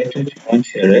Elementor to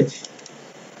Montserrat.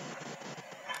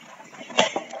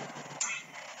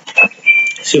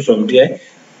 So from there,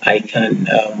 I can,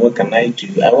 what can I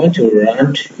do? I want to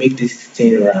make this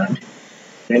thing round.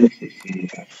 Let me see,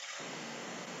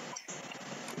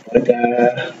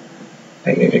 border,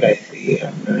 maybe I see,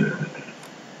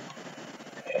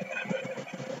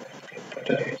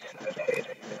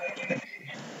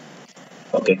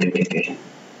 okay.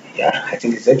 Yeah, I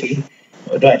think it's okay.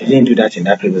 Although I didn't do that in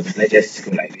that place, but let's just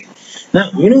go like this.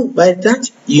 Now, by that,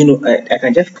 I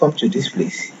can just come to this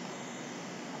place,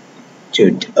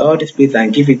 to all this place,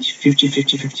 and give it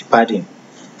 50 padding,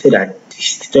 so that the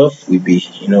stuff will be,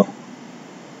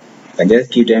 I can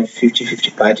just give them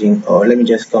 50 padding. Or let me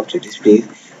just come to this place.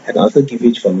 I can also give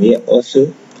it from here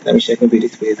also. Let me check maybe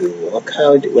this place will work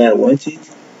out the way I want it.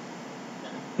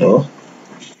 No,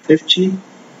 50.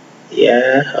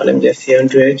 Yeah, or let me just say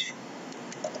 100.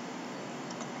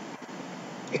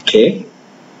 Okay,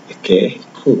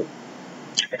 cool.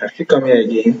 I can still come here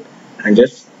again and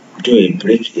just do a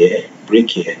break here.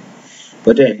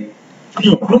 But then,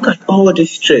 look at all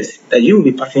this stress that you will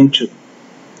be passing through.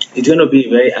 It's going to be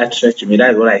very hard stress to me.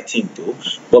 That's what I think, though.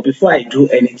 But before I do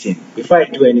anything,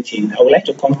 I would like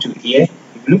to come to here.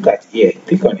 If you look at here,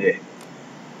 click on here.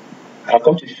 I'll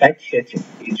come to site setting.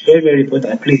 It's very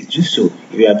important. Please do so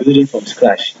if you are building from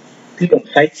scratch. Click on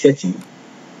site setting.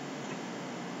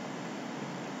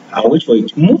 I'll wait for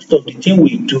it. Most of the thing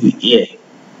we do here,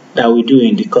 that we do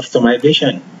in the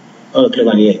customization, click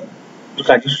on here. Look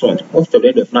at this front. Most of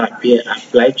them does not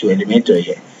apply to Elementor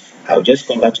here. I'll just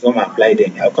come back to come and apply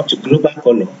them. I'll come to global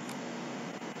color.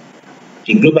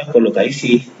 The global color, can you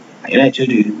see? And I told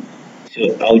you.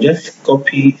 So I'll just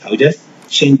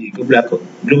change the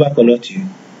global color to,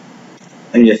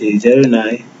 let me just say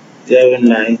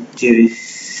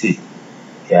 090936.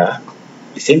 Yeah.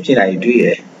 The same thing I do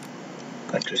here.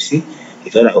 Control C.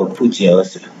 It's what I will put here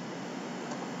also.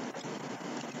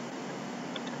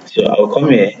 So I will come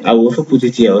here. I will also put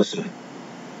it here also.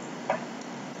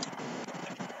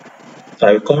 So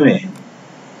I will come here.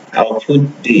 I will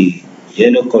put the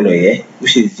yellow color here,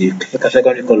 which is the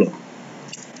secondary color.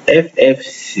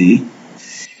 FFC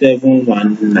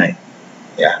 719.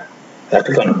 Yeah. I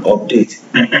click on update.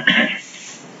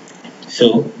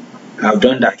 So I've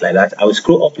done that like that. I will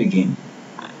scroll up again.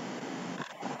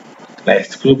 Like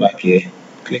scroll back here.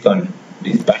 Click on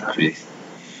this back place.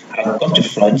 I will come to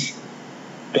front.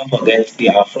 Don't forget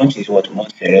our front is what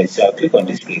Montserrat. So I'll click on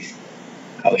this place.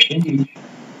 I will change it.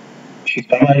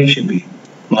 Primary should be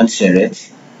Montserrat.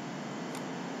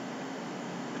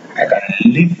 I can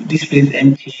leave this place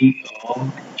empty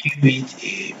or give it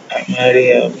a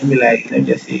primary, maybe like, let me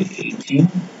just say 18.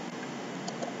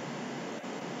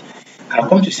 I'll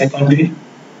come to secondary.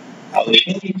 I will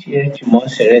change it here to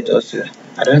Montserrat also.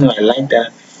 I don't know, I like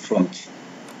that front.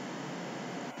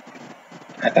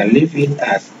 I can leave it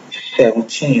as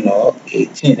 17 or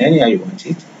 18, anyhow you want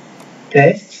it.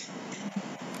 Test.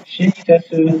 Change it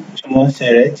also to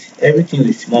Montserrat. Everything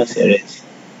is Montserrat.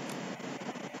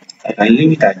 I can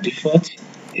leave it at default.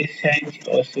 Ascent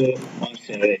also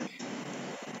Montserrat.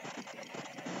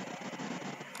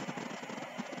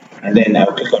 And then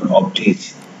I'll click on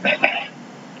update.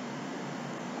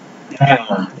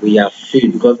 Now we are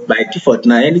filled, because by default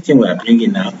now anything we are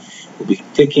bringing now will be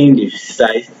taking the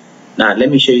size. Now let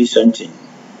me show you something.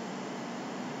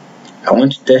 I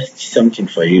want to test something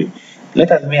for you. Let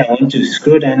us say I want to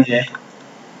scroll down here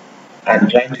and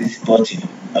drag this button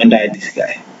under this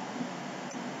guy.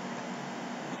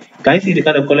 Can you see the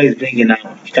kind of color it's bringing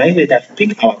now? Can you see that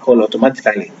pick our color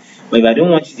automatically? But if I don't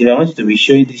want it, if I want it to be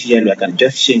showing this yellow, I can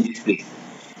just change this place.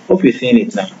 Hope you're seeing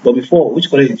it now. But before, which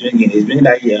color is bringing? It's bringing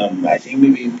that I think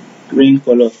maybe green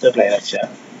color, stuff like that. Yeah.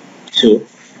 So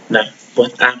now,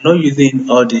 but I'm not using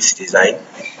all this design.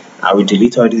 I will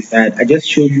delete all this. And I just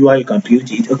showed you how you can build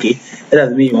it. Okay, that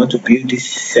doesn't mean you want to build this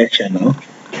section now.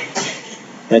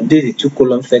 And this is a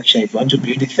 2-column section. If you want to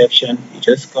build this section, you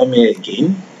just come here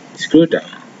again, scroll down,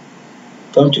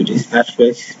 come to this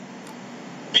aspect,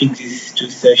 pick this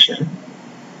 2 section.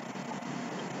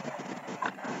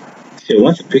 So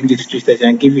once you pick this 2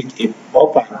 section, give it a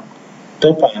top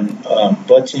and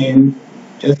bottom,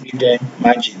 just give them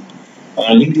margin.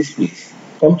 Leave this place.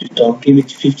 Come to top, give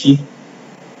it 50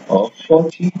 or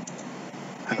 40,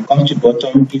 and come to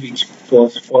bottom, give it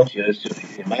 40 also.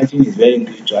 The margin is very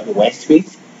good to have a white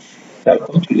space. So I'll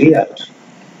come to layout.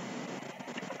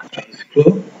 I'll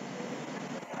scroll.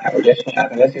 I can just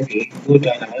say, okay, go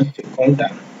down. I want to come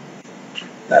down.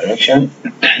 Direction.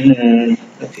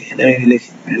 Okay, let me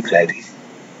look like this.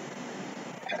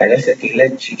 I I just say, okay,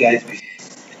 let you guys be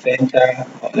center,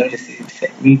 or let me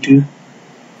say middle,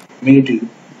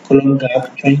 column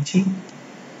gap 20,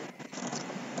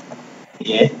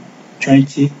 yeah,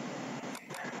 20.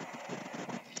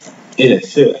 Yeah,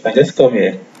 so I can just come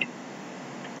here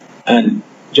and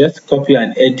just copy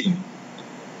an heading.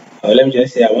 Or let me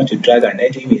just say I want to drag an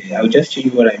heading here. I'll just show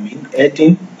you what I mean.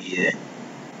 Heading here.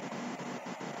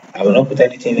 I will not put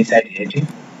anything inside the heading.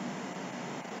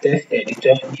 Text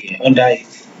editor here under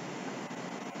it.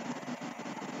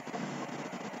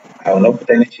 I will not put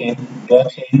anything.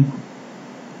 Button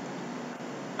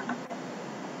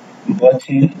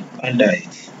under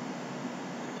it.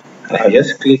 And I'll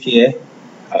just click here.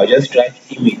 I'll just drag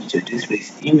image to this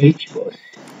place. Image was.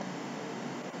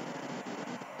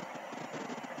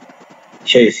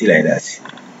 Sure, you see like that.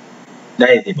 That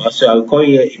is about. So I'll call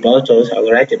here about us. I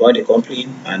will write about the company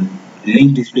and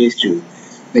link this place to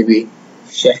maybe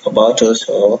check about us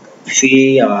or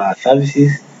see our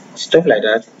services, stuff like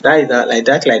that. That is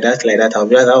that, like that.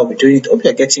 I'll be doing it. Hope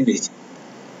you're getting it.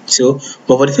 So,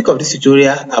 but for the sake of this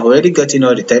tutorial, I've already gotten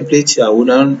all the templates. I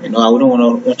wouldn't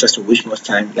want us to waste much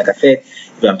time. Like I said,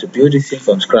 if I'm to build this thing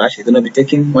from scratch, it's gonna be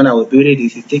taking, when I was building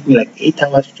this, it take me like 8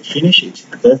 hours to finish it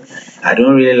because I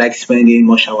don't really like spending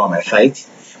much hour on my site.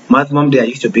 Maximum day I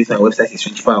used to build my website is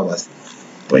 24 hours.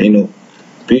 But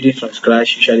building from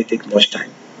scratch usually takes much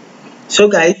time. So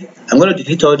guys, I'm going to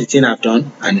delete all the thing I've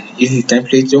done and use the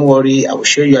template. Don't worry, I will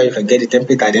show you how you can get the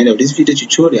template at the end of this video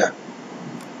tutorial.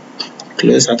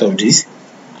 Close out of this.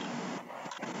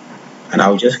 And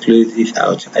I'll just close this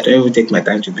out. I don't even take my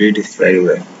time to build this very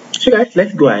well. So guys,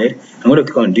 let's go ahead. I'm going to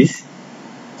click on this.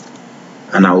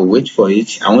 And I will wait for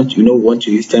it. I want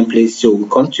to use templates. So we'll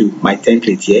come to my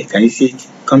template here. Can you see it?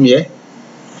 Come here.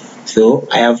 So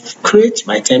I have created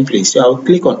my template. So I'll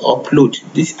click on upload.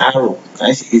 This arrow,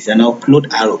 guys, is an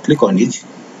upload arrow. Click on it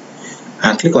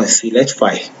and click on select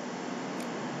file.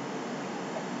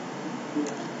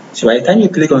 So by the time you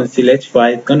click on select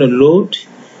file, it's going to load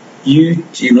you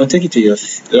take it to your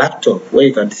laptop where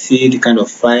you can see the kind of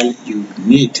file you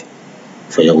need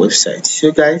for your website.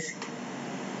 So guys,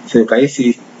 so can you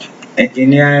see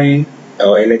engineering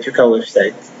or electrical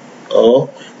website or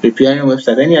repairing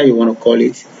website, anyhow you want to call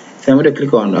it. So I'm going to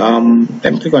click on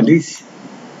let me click on this,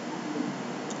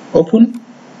 open,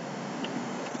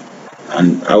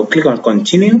 and I'll click on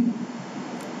continue,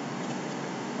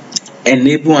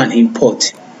 enable and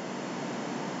import.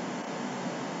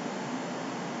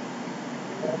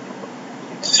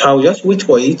 So I'll just wait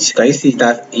for it. Can you see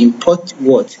that import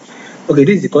what? Okay,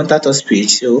 this is the contact us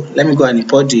page. So let me go and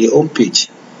import the home page.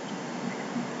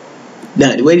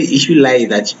 Now, the way the issue lies is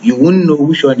that you won't know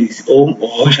which one is home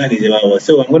or which one is about us.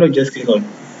 So I'm going to just click on,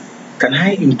 can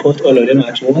I import all of them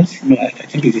at once? No, I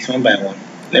think it is one by one.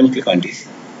 Let me click on this.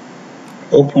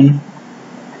 Open,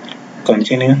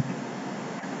 continue.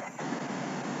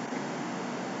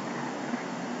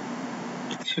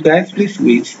 So guys, please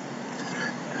wait.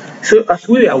 So as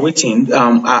we are waiting,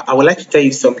 I would like to tell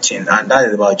you something, and that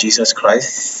is about Jesus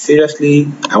Christ. Seriously,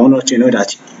 I want you to know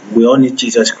that we all need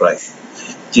Jesus Christ.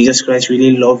 Jesus Christ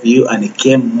really loves you and He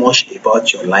cares much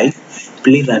about your life.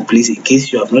 Please and please, in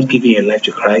case you have not given your life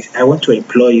to Christ, I want to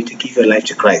implore you to give your life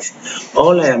to Christ.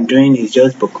 All I am doing is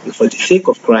just for the sake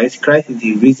of Christ. Christ is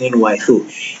the reason why. So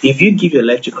if you give your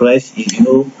life to Christ,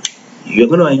 you're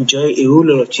going to enjoy a whole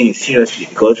lot of things, seriously,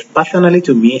 because personally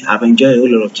to me, I've enjoyed a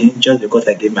whole lot of things just because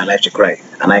I gave my life to Christ.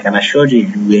 And I can assure you,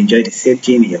 you will enjoy the same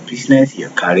thing in your business, your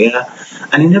career,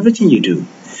 and in everything you do.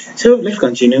 So let's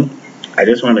continue. I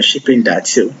just want to ship in that.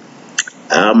 So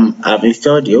I've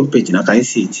installed the home page now. Can you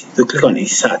see it? So click on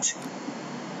insert,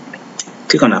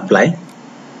 click on apply.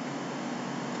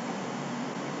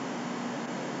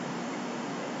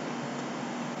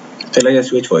 So let's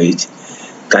just wait for it.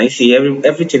 Can you see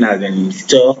everything has been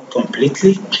installed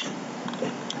completely?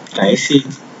 Can you see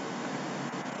it?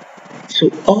 So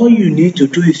all you need to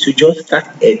do is to just start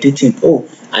editing. Oh,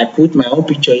 I put my own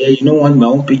picture here. You don't want my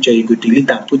own picture, you could delete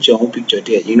and put your own picture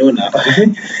there. Now.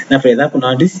 Now, for example,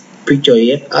 now this picture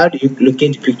here, how do you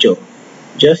locate the picture?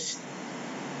 Just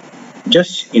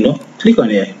click on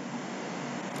here.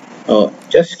 Or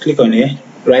just click on here.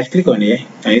 Right click on here.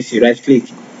 Can you see? Right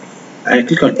click and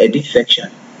click on edit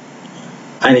section.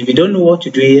 And if you don't know what to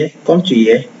do here, come to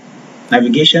here,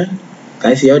 navigation.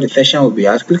 Can you see how the section will be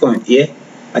asked? Click on here.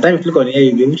 By the time you click on here,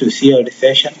 you'll be able to see all the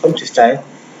section. Come to style.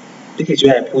 This is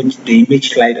where I put the image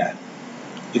slider.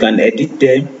 You can edit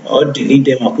them or delete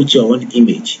them or put your own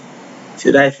image.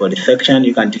 So that is for the section.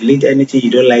 You can delete anything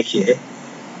you don't like here.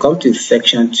 Come to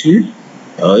section 2.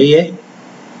 Oh yeah.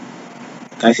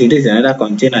 Can you see this is another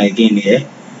container again here?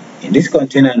 In this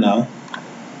container now,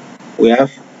 we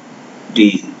have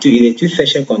the two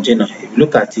section container. If you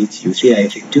look at it, you see that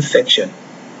it's a two section.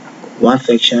 One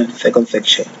section, second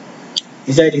section.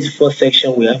 Inside this first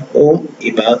section, we have home,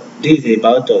 about, this is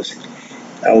about us,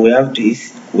 and we have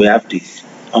this,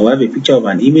 and we have a picture of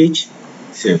an image.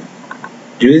 So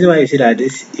the reason why you see that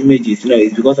this image is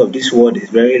is because of this word is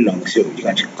very long, so you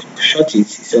can short it.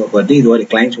 So, but this is what the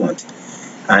client wants,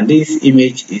 and this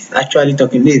image is actually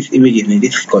talking. This image is in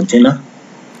this container.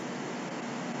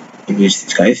 Can you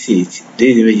see it?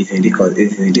 This image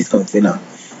is in this container.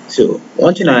 So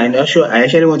one thing I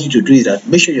actually want you to do is that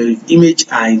make sure your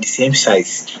image are in the same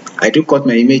size. I do cut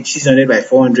my image 600 by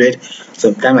 400.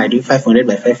 Sometimes I do 500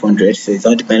 by 500. So it's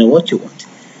all depending on what you want.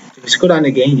 If you scroll down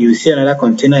again, you see another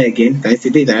container again. Can you see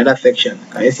this is another section?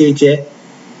 Can you see it here?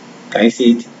 Can you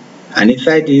see it? And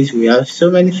inside this we have so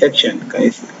many sections. Can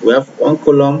you see? We have one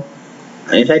column,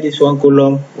 and inside this one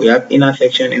column we have inner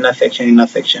section, inner section, inner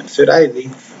section. So that is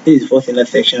it. This is first inner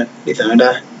section. This is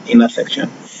another inner section.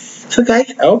 So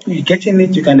guys, I hope you're getting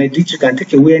it. You can edit, you can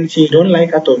take away anything you don't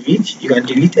like out of it, you can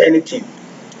delete anything.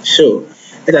 So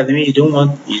that doesn't mean you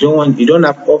don't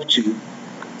have up to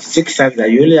 6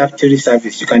 services, you only have 3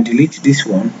 services. You can delete this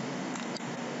one.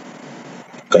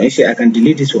 Can you see I can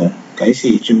delete this one? Can you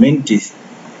see it remains this?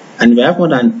 And if I have more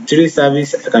than 3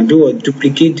 services, I can do or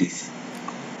duplicate this.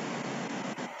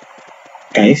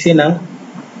 Can you see now?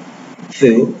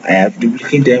 So I have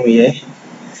duplicated them here.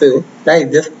 So that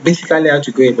is just basically how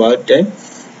to go about them.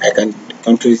 I can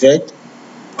Ctrl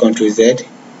Z,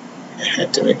 I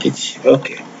had to make it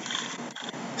okay.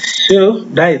 So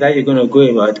that is how you're gonna go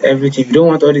about everything. If you don't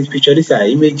want all these pictures, these are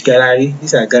image gallery,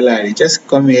 these are gallery. Just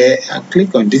come here and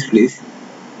click on this place.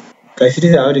 Can you see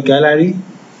these are all the gallery?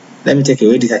 Let me take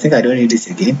away this. I think I don't need this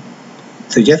again.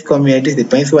 So just come here, this is the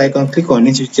pencil icon, click on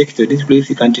it, you take to this place,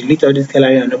 you can delete all this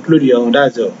gallery and upload your own,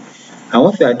 that's all. And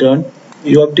once you are done,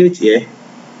 you update here.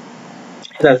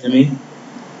 That's me.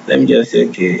 Let me just say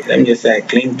okay, let me just say I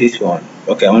clean this one.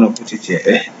 Okay, I want to put it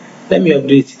here. Let me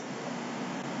update.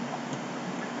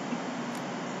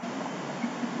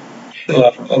 So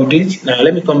I've updated. Now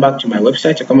let me come back to my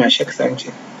website to come and check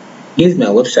something. This is my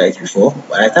website before.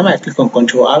 By the time I click on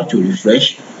Control R to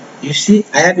refresh, you see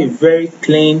I have a very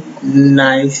clean,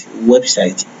 nice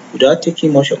website without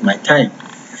taking much of my time.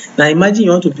 Now imagine you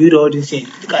want to build all these things.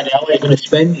 Look at the hour you're going to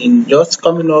spend in just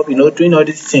coming up, doing all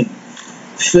these things.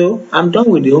 So I'm done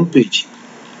with the home page.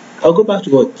 I'll go back to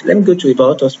what? Let me go to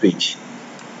About Us page.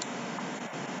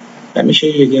 Let me show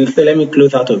you again. So let me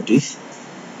close out of this.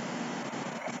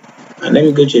 And let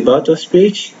me go to About Us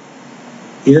page.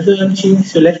 It's also empty,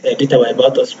 so let's edit our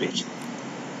About Us page.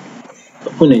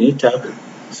 Open a new tab.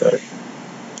 Sorry.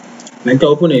 When I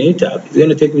open a new tab, it's going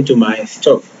to take me to my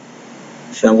stuff.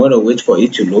 So I'm going to wait for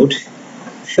it to load.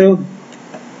 So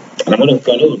I'm going to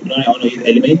download. I want to use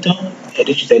Elementor. Edit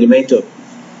with Elementor.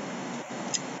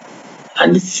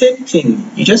 And the same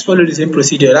thing, you just follow the same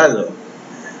procedure, that's all.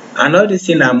 And all these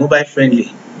things are mobile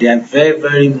friendly. They are very,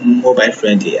 very mobile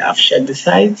friendly. I've shared the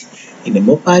site in the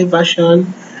mobile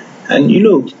version, and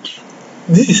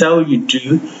this is how you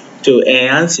do to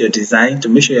enhance your design, to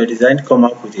make sure your design come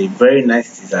up with a very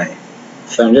nice design.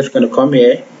 So I'm just going to come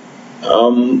here,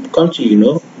 come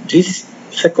to this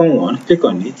second one, click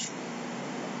on it.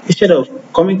 Instead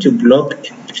of coming to block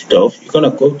stuff, you're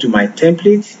going to go to my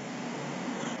template.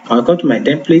 I'll come to my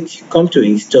template, come to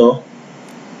install,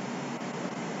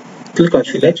 click on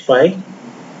select file,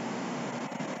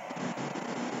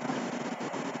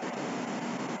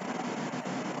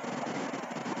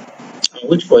 and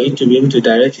wait for it to be able to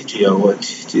direct it to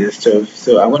your stuff.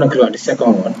 So I'm going to click on the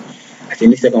second one. I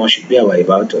think the second one should be our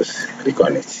About Us. Click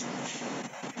on it.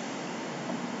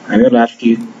 I'm going to ask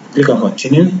you, click on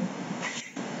continue.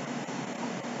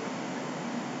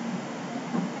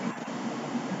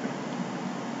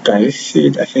 Can you see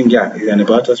it? I think yeah, it's an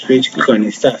About Us page. Click on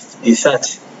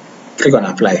insert, click on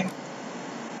apply.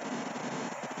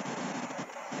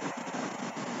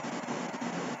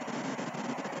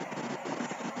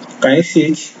 Can you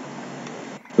see it?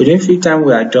 Within few time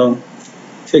we are done.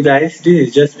 So guys, this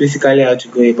is just basically how to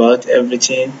go about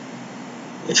everything.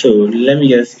 So let me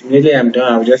just immediately I'm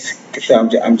done. I'm just going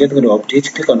to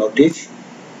update. Click on update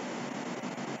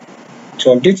to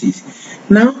update it.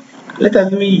 Now let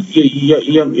us mean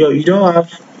you don't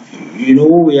have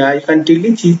who we are. You can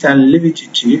delete it and leave it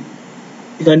to you.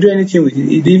 You can do anything with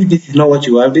it. If this is not what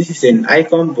you have, this is an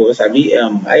icon box,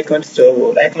 icon store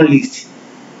or icon list.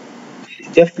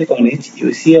 Just click on it, you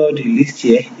will see all the list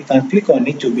here. You can click on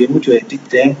it to be able to edit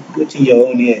them, put in your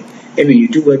own here. Maybe you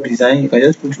do web design, you can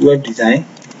just put web design.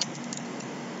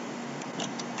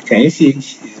 Can you see it?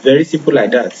 It's very simple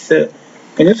like that. So you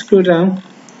can just scroll down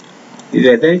If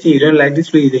there's anything you don't like, this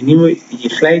place is a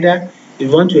slider. If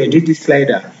you want to edit this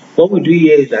slider, what we do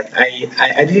here is that I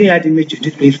didn't add image to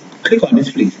this place. Click on this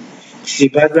place. This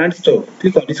is background stuff.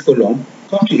 Click on this column.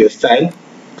 Come to your style.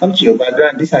 Come to your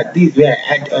background. This is where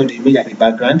I add all the image at the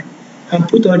background and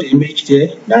put all the image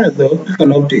there. That's all. Click on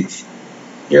update.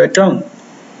 You're done.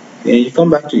 Then you come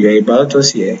back to your about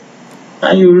us here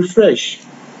and you refresh.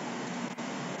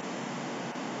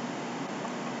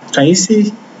 Can you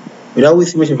see? Without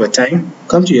wasting much of your time,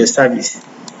 come to your service.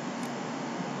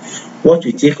 What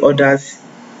will take others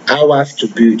hours to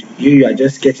build, you are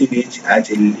just getting it at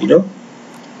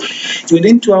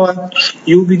within 2 hours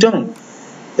you will be done.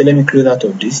 So let me close out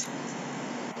of this.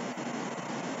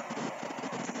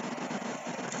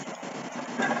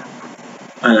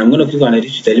 And I'm going to click on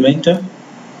edit with Elementor.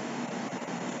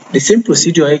 The same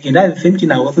procedure again, that's the same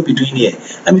thing I'll also be doing here.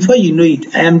 And before you know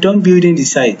it, I am done building the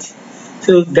site.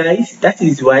 So guys, that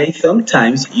is why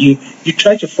sometimes you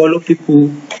try to follow people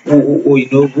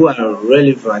who are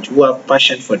relevant, who have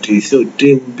passion for this, so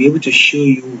they will be able to show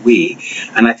you way.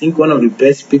 And I think one of the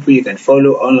best people you can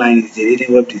follow online is the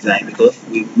Leading Web Design, because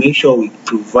we make sure we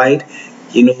provide,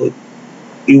 it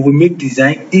will make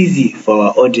design easy for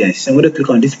our audience. So I'm going to click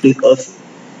on this place also.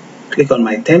 Click on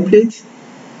my template,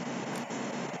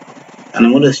 and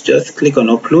I'm going to just click on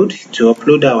upload to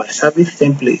upload our service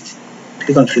template.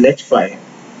 Click on select file. I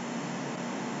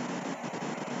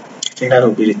think that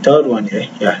will be the third one here.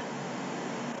 Yeah,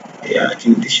 I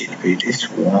think this should be this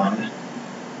one.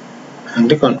 And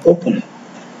click on open.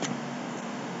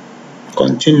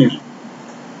 Continue.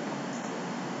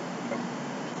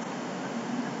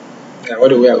 Yeah, what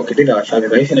do we have? Okay, this is our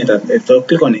service. I see that. So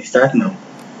click on start now.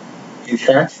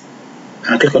 Start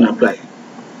and click on apply.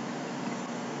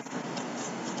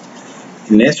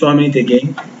 The next 1 minute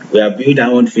again, we have built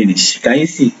that one finish. Can you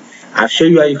see? I'll show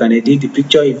you how you can edit the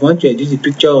picture. If you want to edit the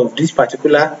picture of this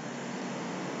particular,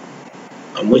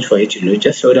 I'll wait for it to load.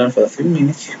 Just hold on for a few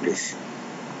minutes, please.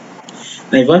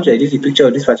 Now, if you want to edit the picture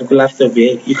of this particular stuff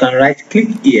here, you can right click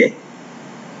here,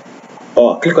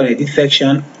 or click on edit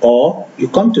section, or you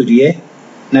come to the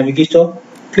navigator,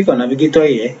 click on navigator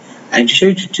here, and to show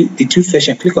you the two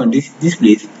section, click on this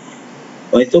place.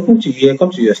 When it's open to here,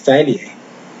 come to your style here.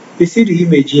 You see the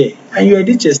image here, and you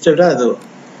edit your stuff. That's all.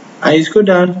 And you scroll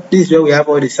down, this is where we have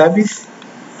all the service.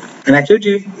 And I told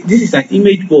you this is an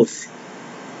image box.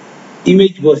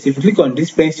 Image box. If you click on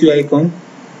this pencil icon,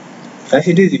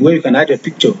 actually this is where you can add your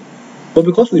picture. But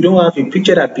because we don't have a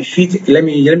picture that befits, let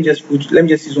me just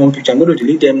use one picture. I'm going to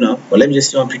delete them now, but let me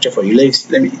just use one picture for you.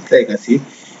 Let me so you can see.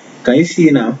 Can you see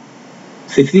now?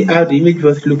 So see how the image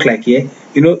box look like here.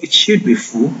 It should be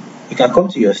full. You can come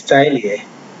to your style here.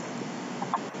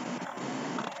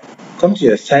 Come to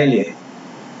your style here.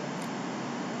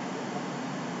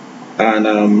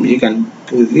 And you can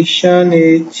position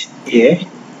it here.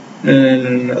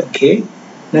 Okay,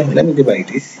 now let me go by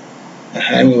this. I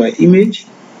have my image.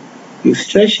 You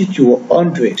stretch it to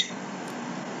 100.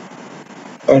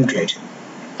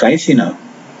 Can you see now?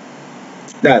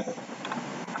 That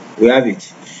we have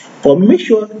it. But make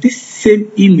sure this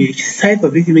same image, size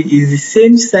of this image is the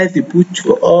same size you put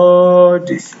to all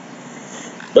this.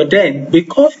 But then,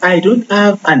 because I don't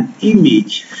have an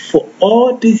image for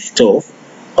all this stuff,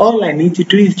 all I need to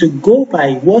do is to go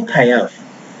by what I have.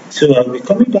 So I'll be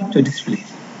coming back to this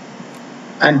place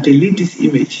and delete this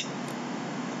image.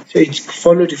 So it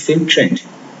follows the same trend.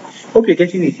 Hope you're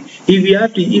getting it. If you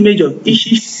have the image of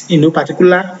each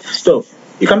particular stuff,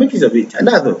 you can make use of it, and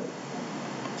that's all.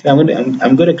 So I'm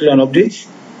going to click on update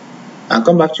and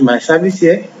come back to my service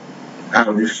here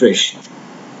and refresh.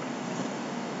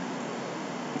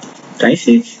 Can you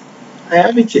see it? I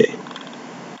have it here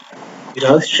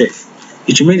without stress.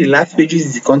 It will mean the last pages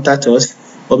is the contact us,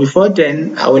 but before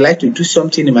then I would like to do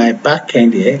something in my back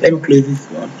end here. Let me close this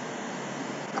one.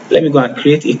 Let me go and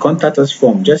create a contact us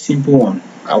form, just simple one.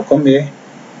 I'll come here,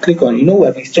 click on, we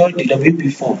have installed the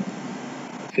WP form.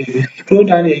 So if you scroll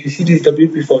down here, you see this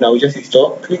WP form that we just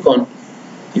installed. If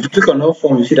you click on all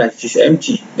form, you see that it is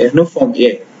empty. There's no form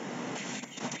here.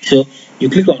 So you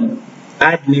click on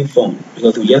add new form,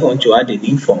 because we just want to add a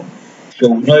new form. So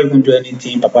we'll not even do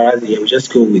anything paparazzi here. We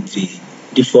just go with the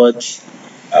default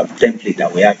template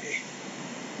that we have here.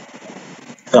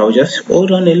 So I'll just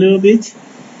hold on a little bit.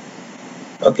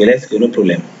 Okay, let's go, no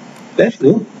problem. Let's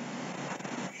go.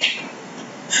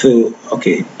 So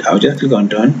okay, I'll just click on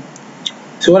done.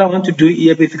 So what I want to do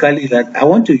here basically is that I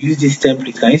want to use this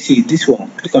template. Can you see this one?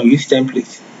 Click on use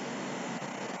template.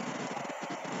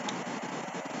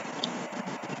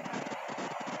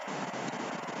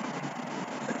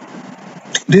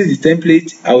 this is the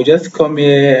template. I will just come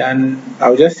here and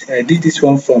I'll just edit this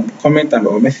one from comment and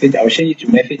or message. I'll change it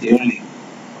to message only.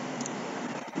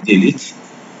 Delete.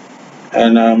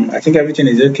 And I think everything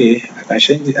is okay. I can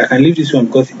change it. I can leave this one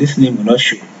because this name will not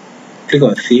show. Click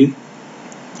on save.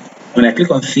 When I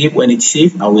click on save, when it's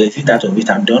saved, I will exit out of it.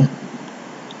 I'm done.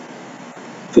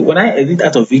 So when I exit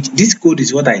out of it, this code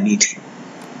is what I need.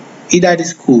 Either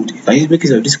this code, you can use make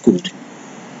use of this code.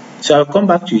 So I'll come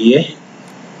back to here.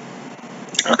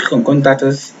 I'll click on contact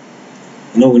us.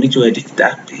 We need to edit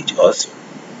that page also.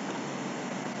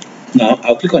 Now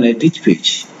I'll click on edit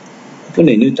page. Open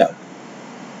a new tab.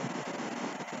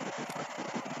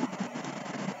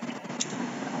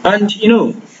 And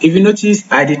if you notice,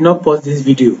 I did not pause this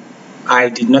video. I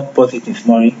did not pause it this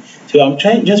morning. So I'm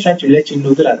just trying to let you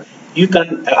know that you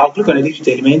can. I'll click on edit with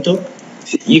Elementor.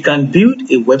 So you can build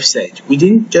a website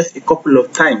within just a couple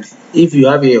of times if you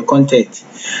have your content.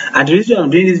 And the reason I'm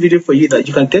doing this video for you is that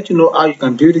you can get to know how you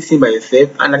can build this thing by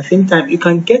yourself, and at the same time you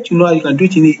can get to know how you can do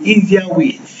it in an easier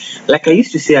way. Like I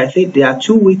used to say, I said there are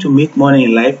two ways to make money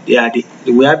in life. We have the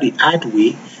hard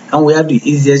way and we have the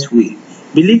easiest way.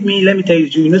 Believe me, let me tell you,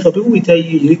 some people will tell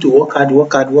you you need to work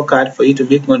hard for you to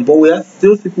make money. But we have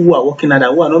still people who are working hard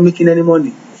who are not making any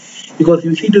money. Because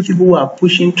you see those people who are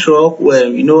pushing truck,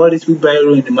 all these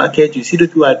wheelbarrow in the market, you see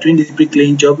those who are doing this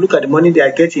bricklaying job, look at the money they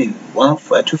are getting,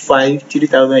 1,500,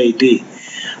 3,000 a day.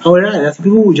 And whereas there's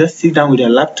people who just sit down with their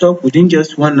laptop within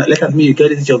just let us say you get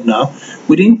this job now,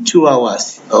 within 2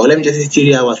 hours, or let me just say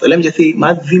 3 hours, or let me just say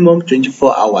maximum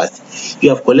 24 hours, you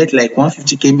have collected like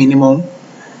 150k minimum.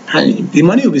 And the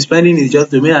money you'll be spending is just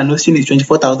the main and nothing is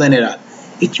 24,000 naira.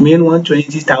 It means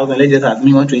 120,000, let's just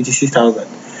assume 126,000.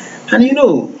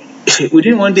 And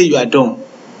within one day you are done.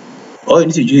 All you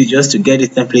need to do is just to get this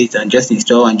template and just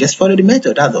install and just follow the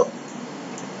method, that's all.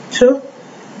 So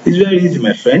it's very easy,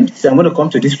 my friend. So I'm going to come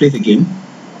to this place again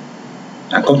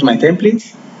and come to my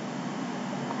template.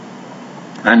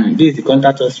 And this is the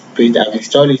contact us page. I've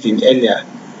installed it in earlier.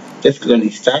 Just click on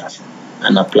start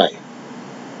and apply.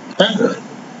 That's all.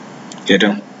 You're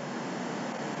done.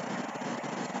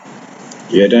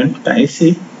 You're done. Can you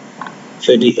see?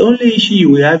 So the only issue you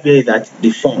will have here is that the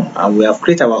form, and we have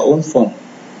created our own form.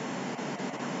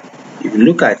 If you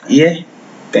look at here,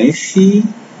 can you see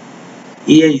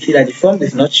here? You see that the form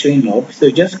is not showing up.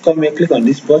 So just come here, click on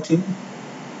this button.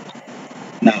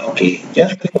 Now, okay,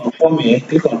 just click on form here,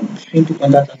 click on simple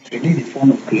contact us. This is the form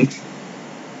of create.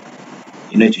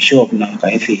 To show up now.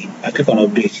 Can you see? I click on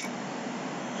update.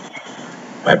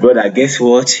 My brother, guess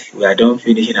what? We are done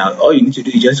finishing out. All you need to do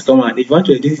is just come and if you want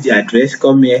to edit the address,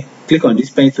 come here, click on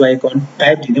this pencil icon,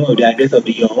 type the name of the address of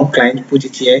your own client, put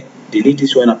it here, delete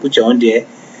this one and put your own there.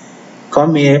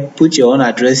 Come here, put your own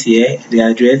address here, the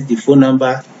address, the phone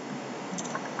number.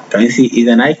 Can you see it's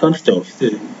an icon stuff?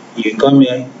 So you come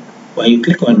here, when you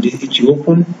click on this, it will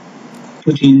open,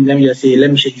 put in, let me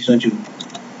check this one to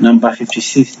number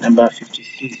 56,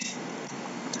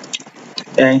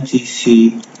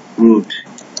 NTC Road.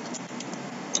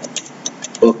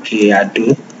 Okay,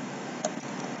 Ado,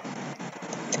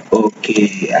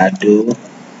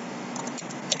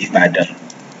 Ibadan.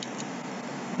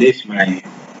 This is my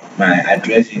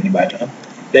address in Ibadan.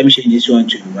 Let me change this one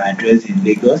to my address in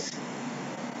Lagos.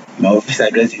 My office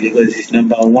address in Lagos is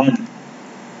number 1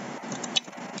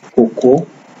 Cocoa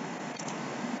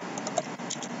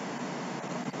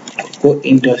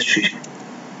Industry,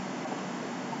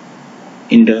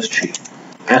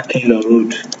 Akinlo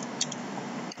Road.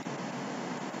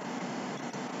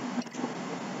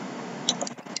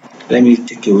 Let me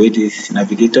take away this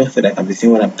navigator so that I can be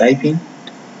seeing what I'm typing.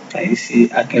 Can you see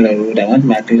Akinlo Road? I want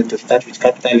my Akinlo to start with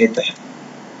capital letter.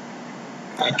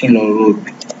 Akinlo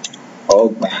Road,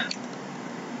 Ogba.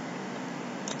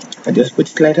 I just put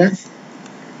it like that.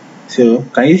 So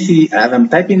can you see as I'm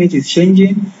typing it is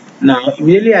changing? Now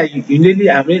immediately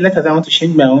I realized that I want to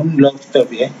change my own log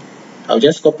stuff here. I'll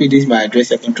just copy this my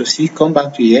address, Ctrl C, come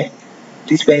back to here,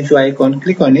 this pencil icon,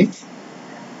 click on it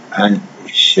and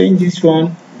change this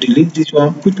one, delete this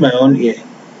one, put my own here.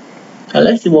 And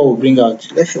let's see what we'll bring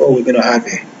out. Let's see what we're gonna have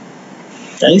here.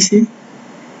 Can you see?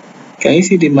 Can you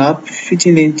see the map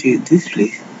fitting into this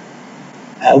place?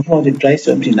 I want to try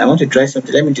something. Let me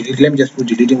just put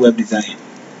deleting web design.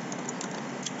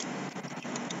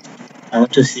 I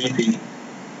want to see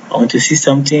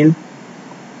something.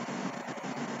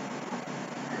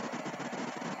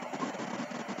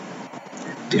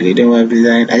 Deleting web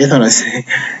design. I just want to say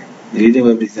deleting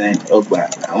web design. Oh,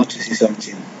 but I want to see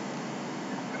something.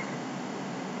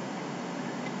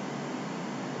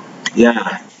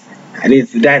 Yeah, and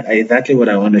it's that exactly what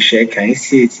I want to share. Can you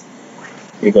see it?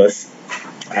 Because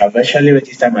I've actually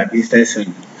registered my business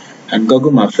and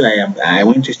Google Maps. So I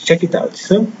want to check it out.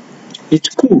 So it's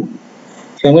cool.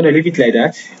 So I'm going to leave it like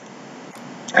that.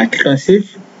 I click on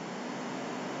save.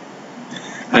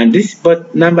 And this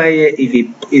but number here is a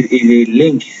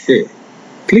link. So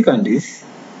click on this.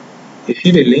 You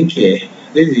see the link here.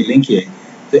 This is the link here.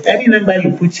 So any number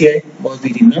you put here must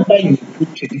be the number you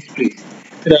put to this place.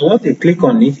 So that once they click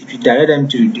on it, if you direct them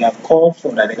to their call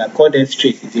phone, that they can call them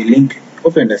straight. It's a link.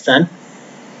 Hope you understand.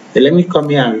 So let me come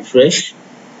here and refresh.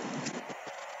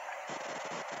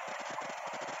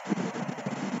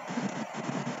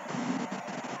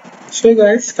 So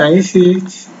guys, can you see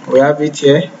it? We have it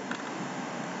here.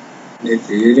 There's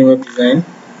the leading web design.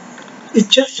 It's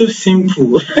just so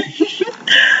simple.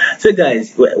 So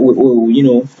guys, we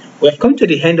have come to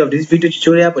the end of this video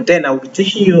tutorial, but then I'll be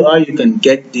teaching you how you can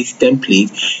get this template.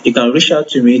 You can reach out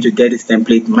to me to get this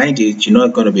template. Mind you, you're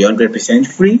not going to be 100%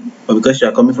 free, but because you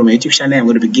are coming from a YouTube channel, I'm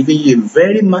going to be giving you a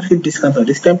very massive discount on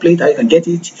this template. How you can get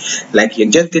it, like you're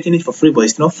just getting it for free, but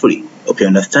it's not free. Hope you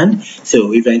understand.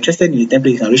 So if you're interested in the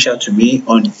template, you can reach out to me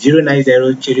on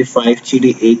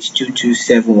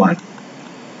 09035382271.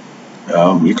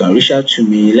 You can reach out to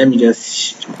me. Let me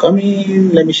just come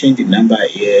in. Let me change the number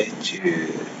here to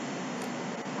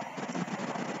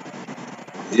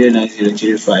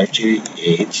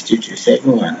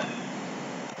 09035382271.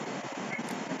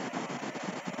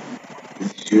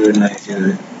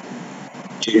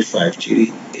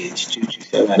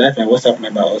 09035382271. That's my WhatsApp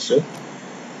number also.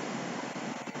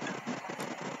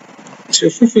 So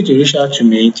feel free to reach out to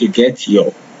me to get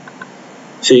your.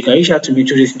 So you can reach out to me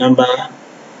through this number.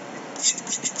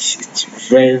 It's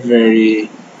very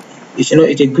it's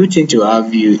a good thing to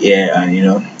have you here,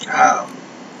 and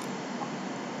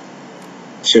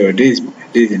so this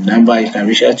is the number you can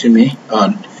reach out to me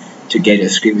on to get your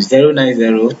script.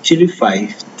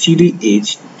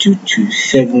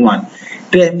 09035382271.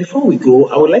 Then before we go,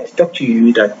 I would like to talk to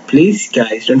you that please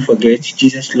guys don't forget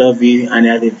Jesus loves you and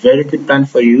he has a very good plan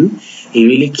for you. He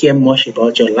really cares much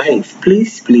about your life.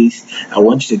 Please, I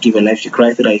want you to give your life to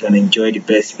Christ so that you can enjoy the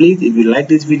best. Please, if you like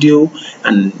this video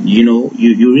and you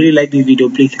really like this video,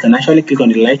 please you can actually click on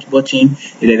the like button.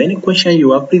 If there's any question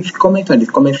you have, please comment on the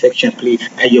comment section, please.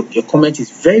 Your comment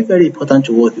is very important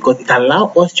to us because it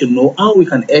allows us to know how we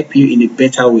can help you in a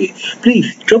better way.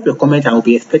 Please drop your comment. I will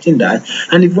be expecting that.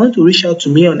 And if you want to reach out to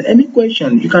me on any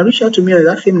question, you can reach out to me on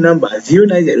that same number,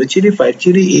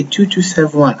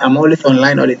 09035382271. I'm always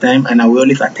online all the time and I will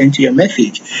always attend to your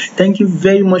message. Thank you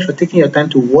very much for taking your time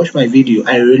to watch my video.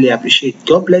 I really appreciate it.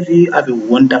 God bless you. Have a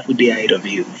wonderful day ahead of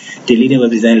you. The leading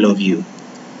web design love you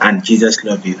and Jesus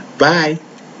love you. Bye.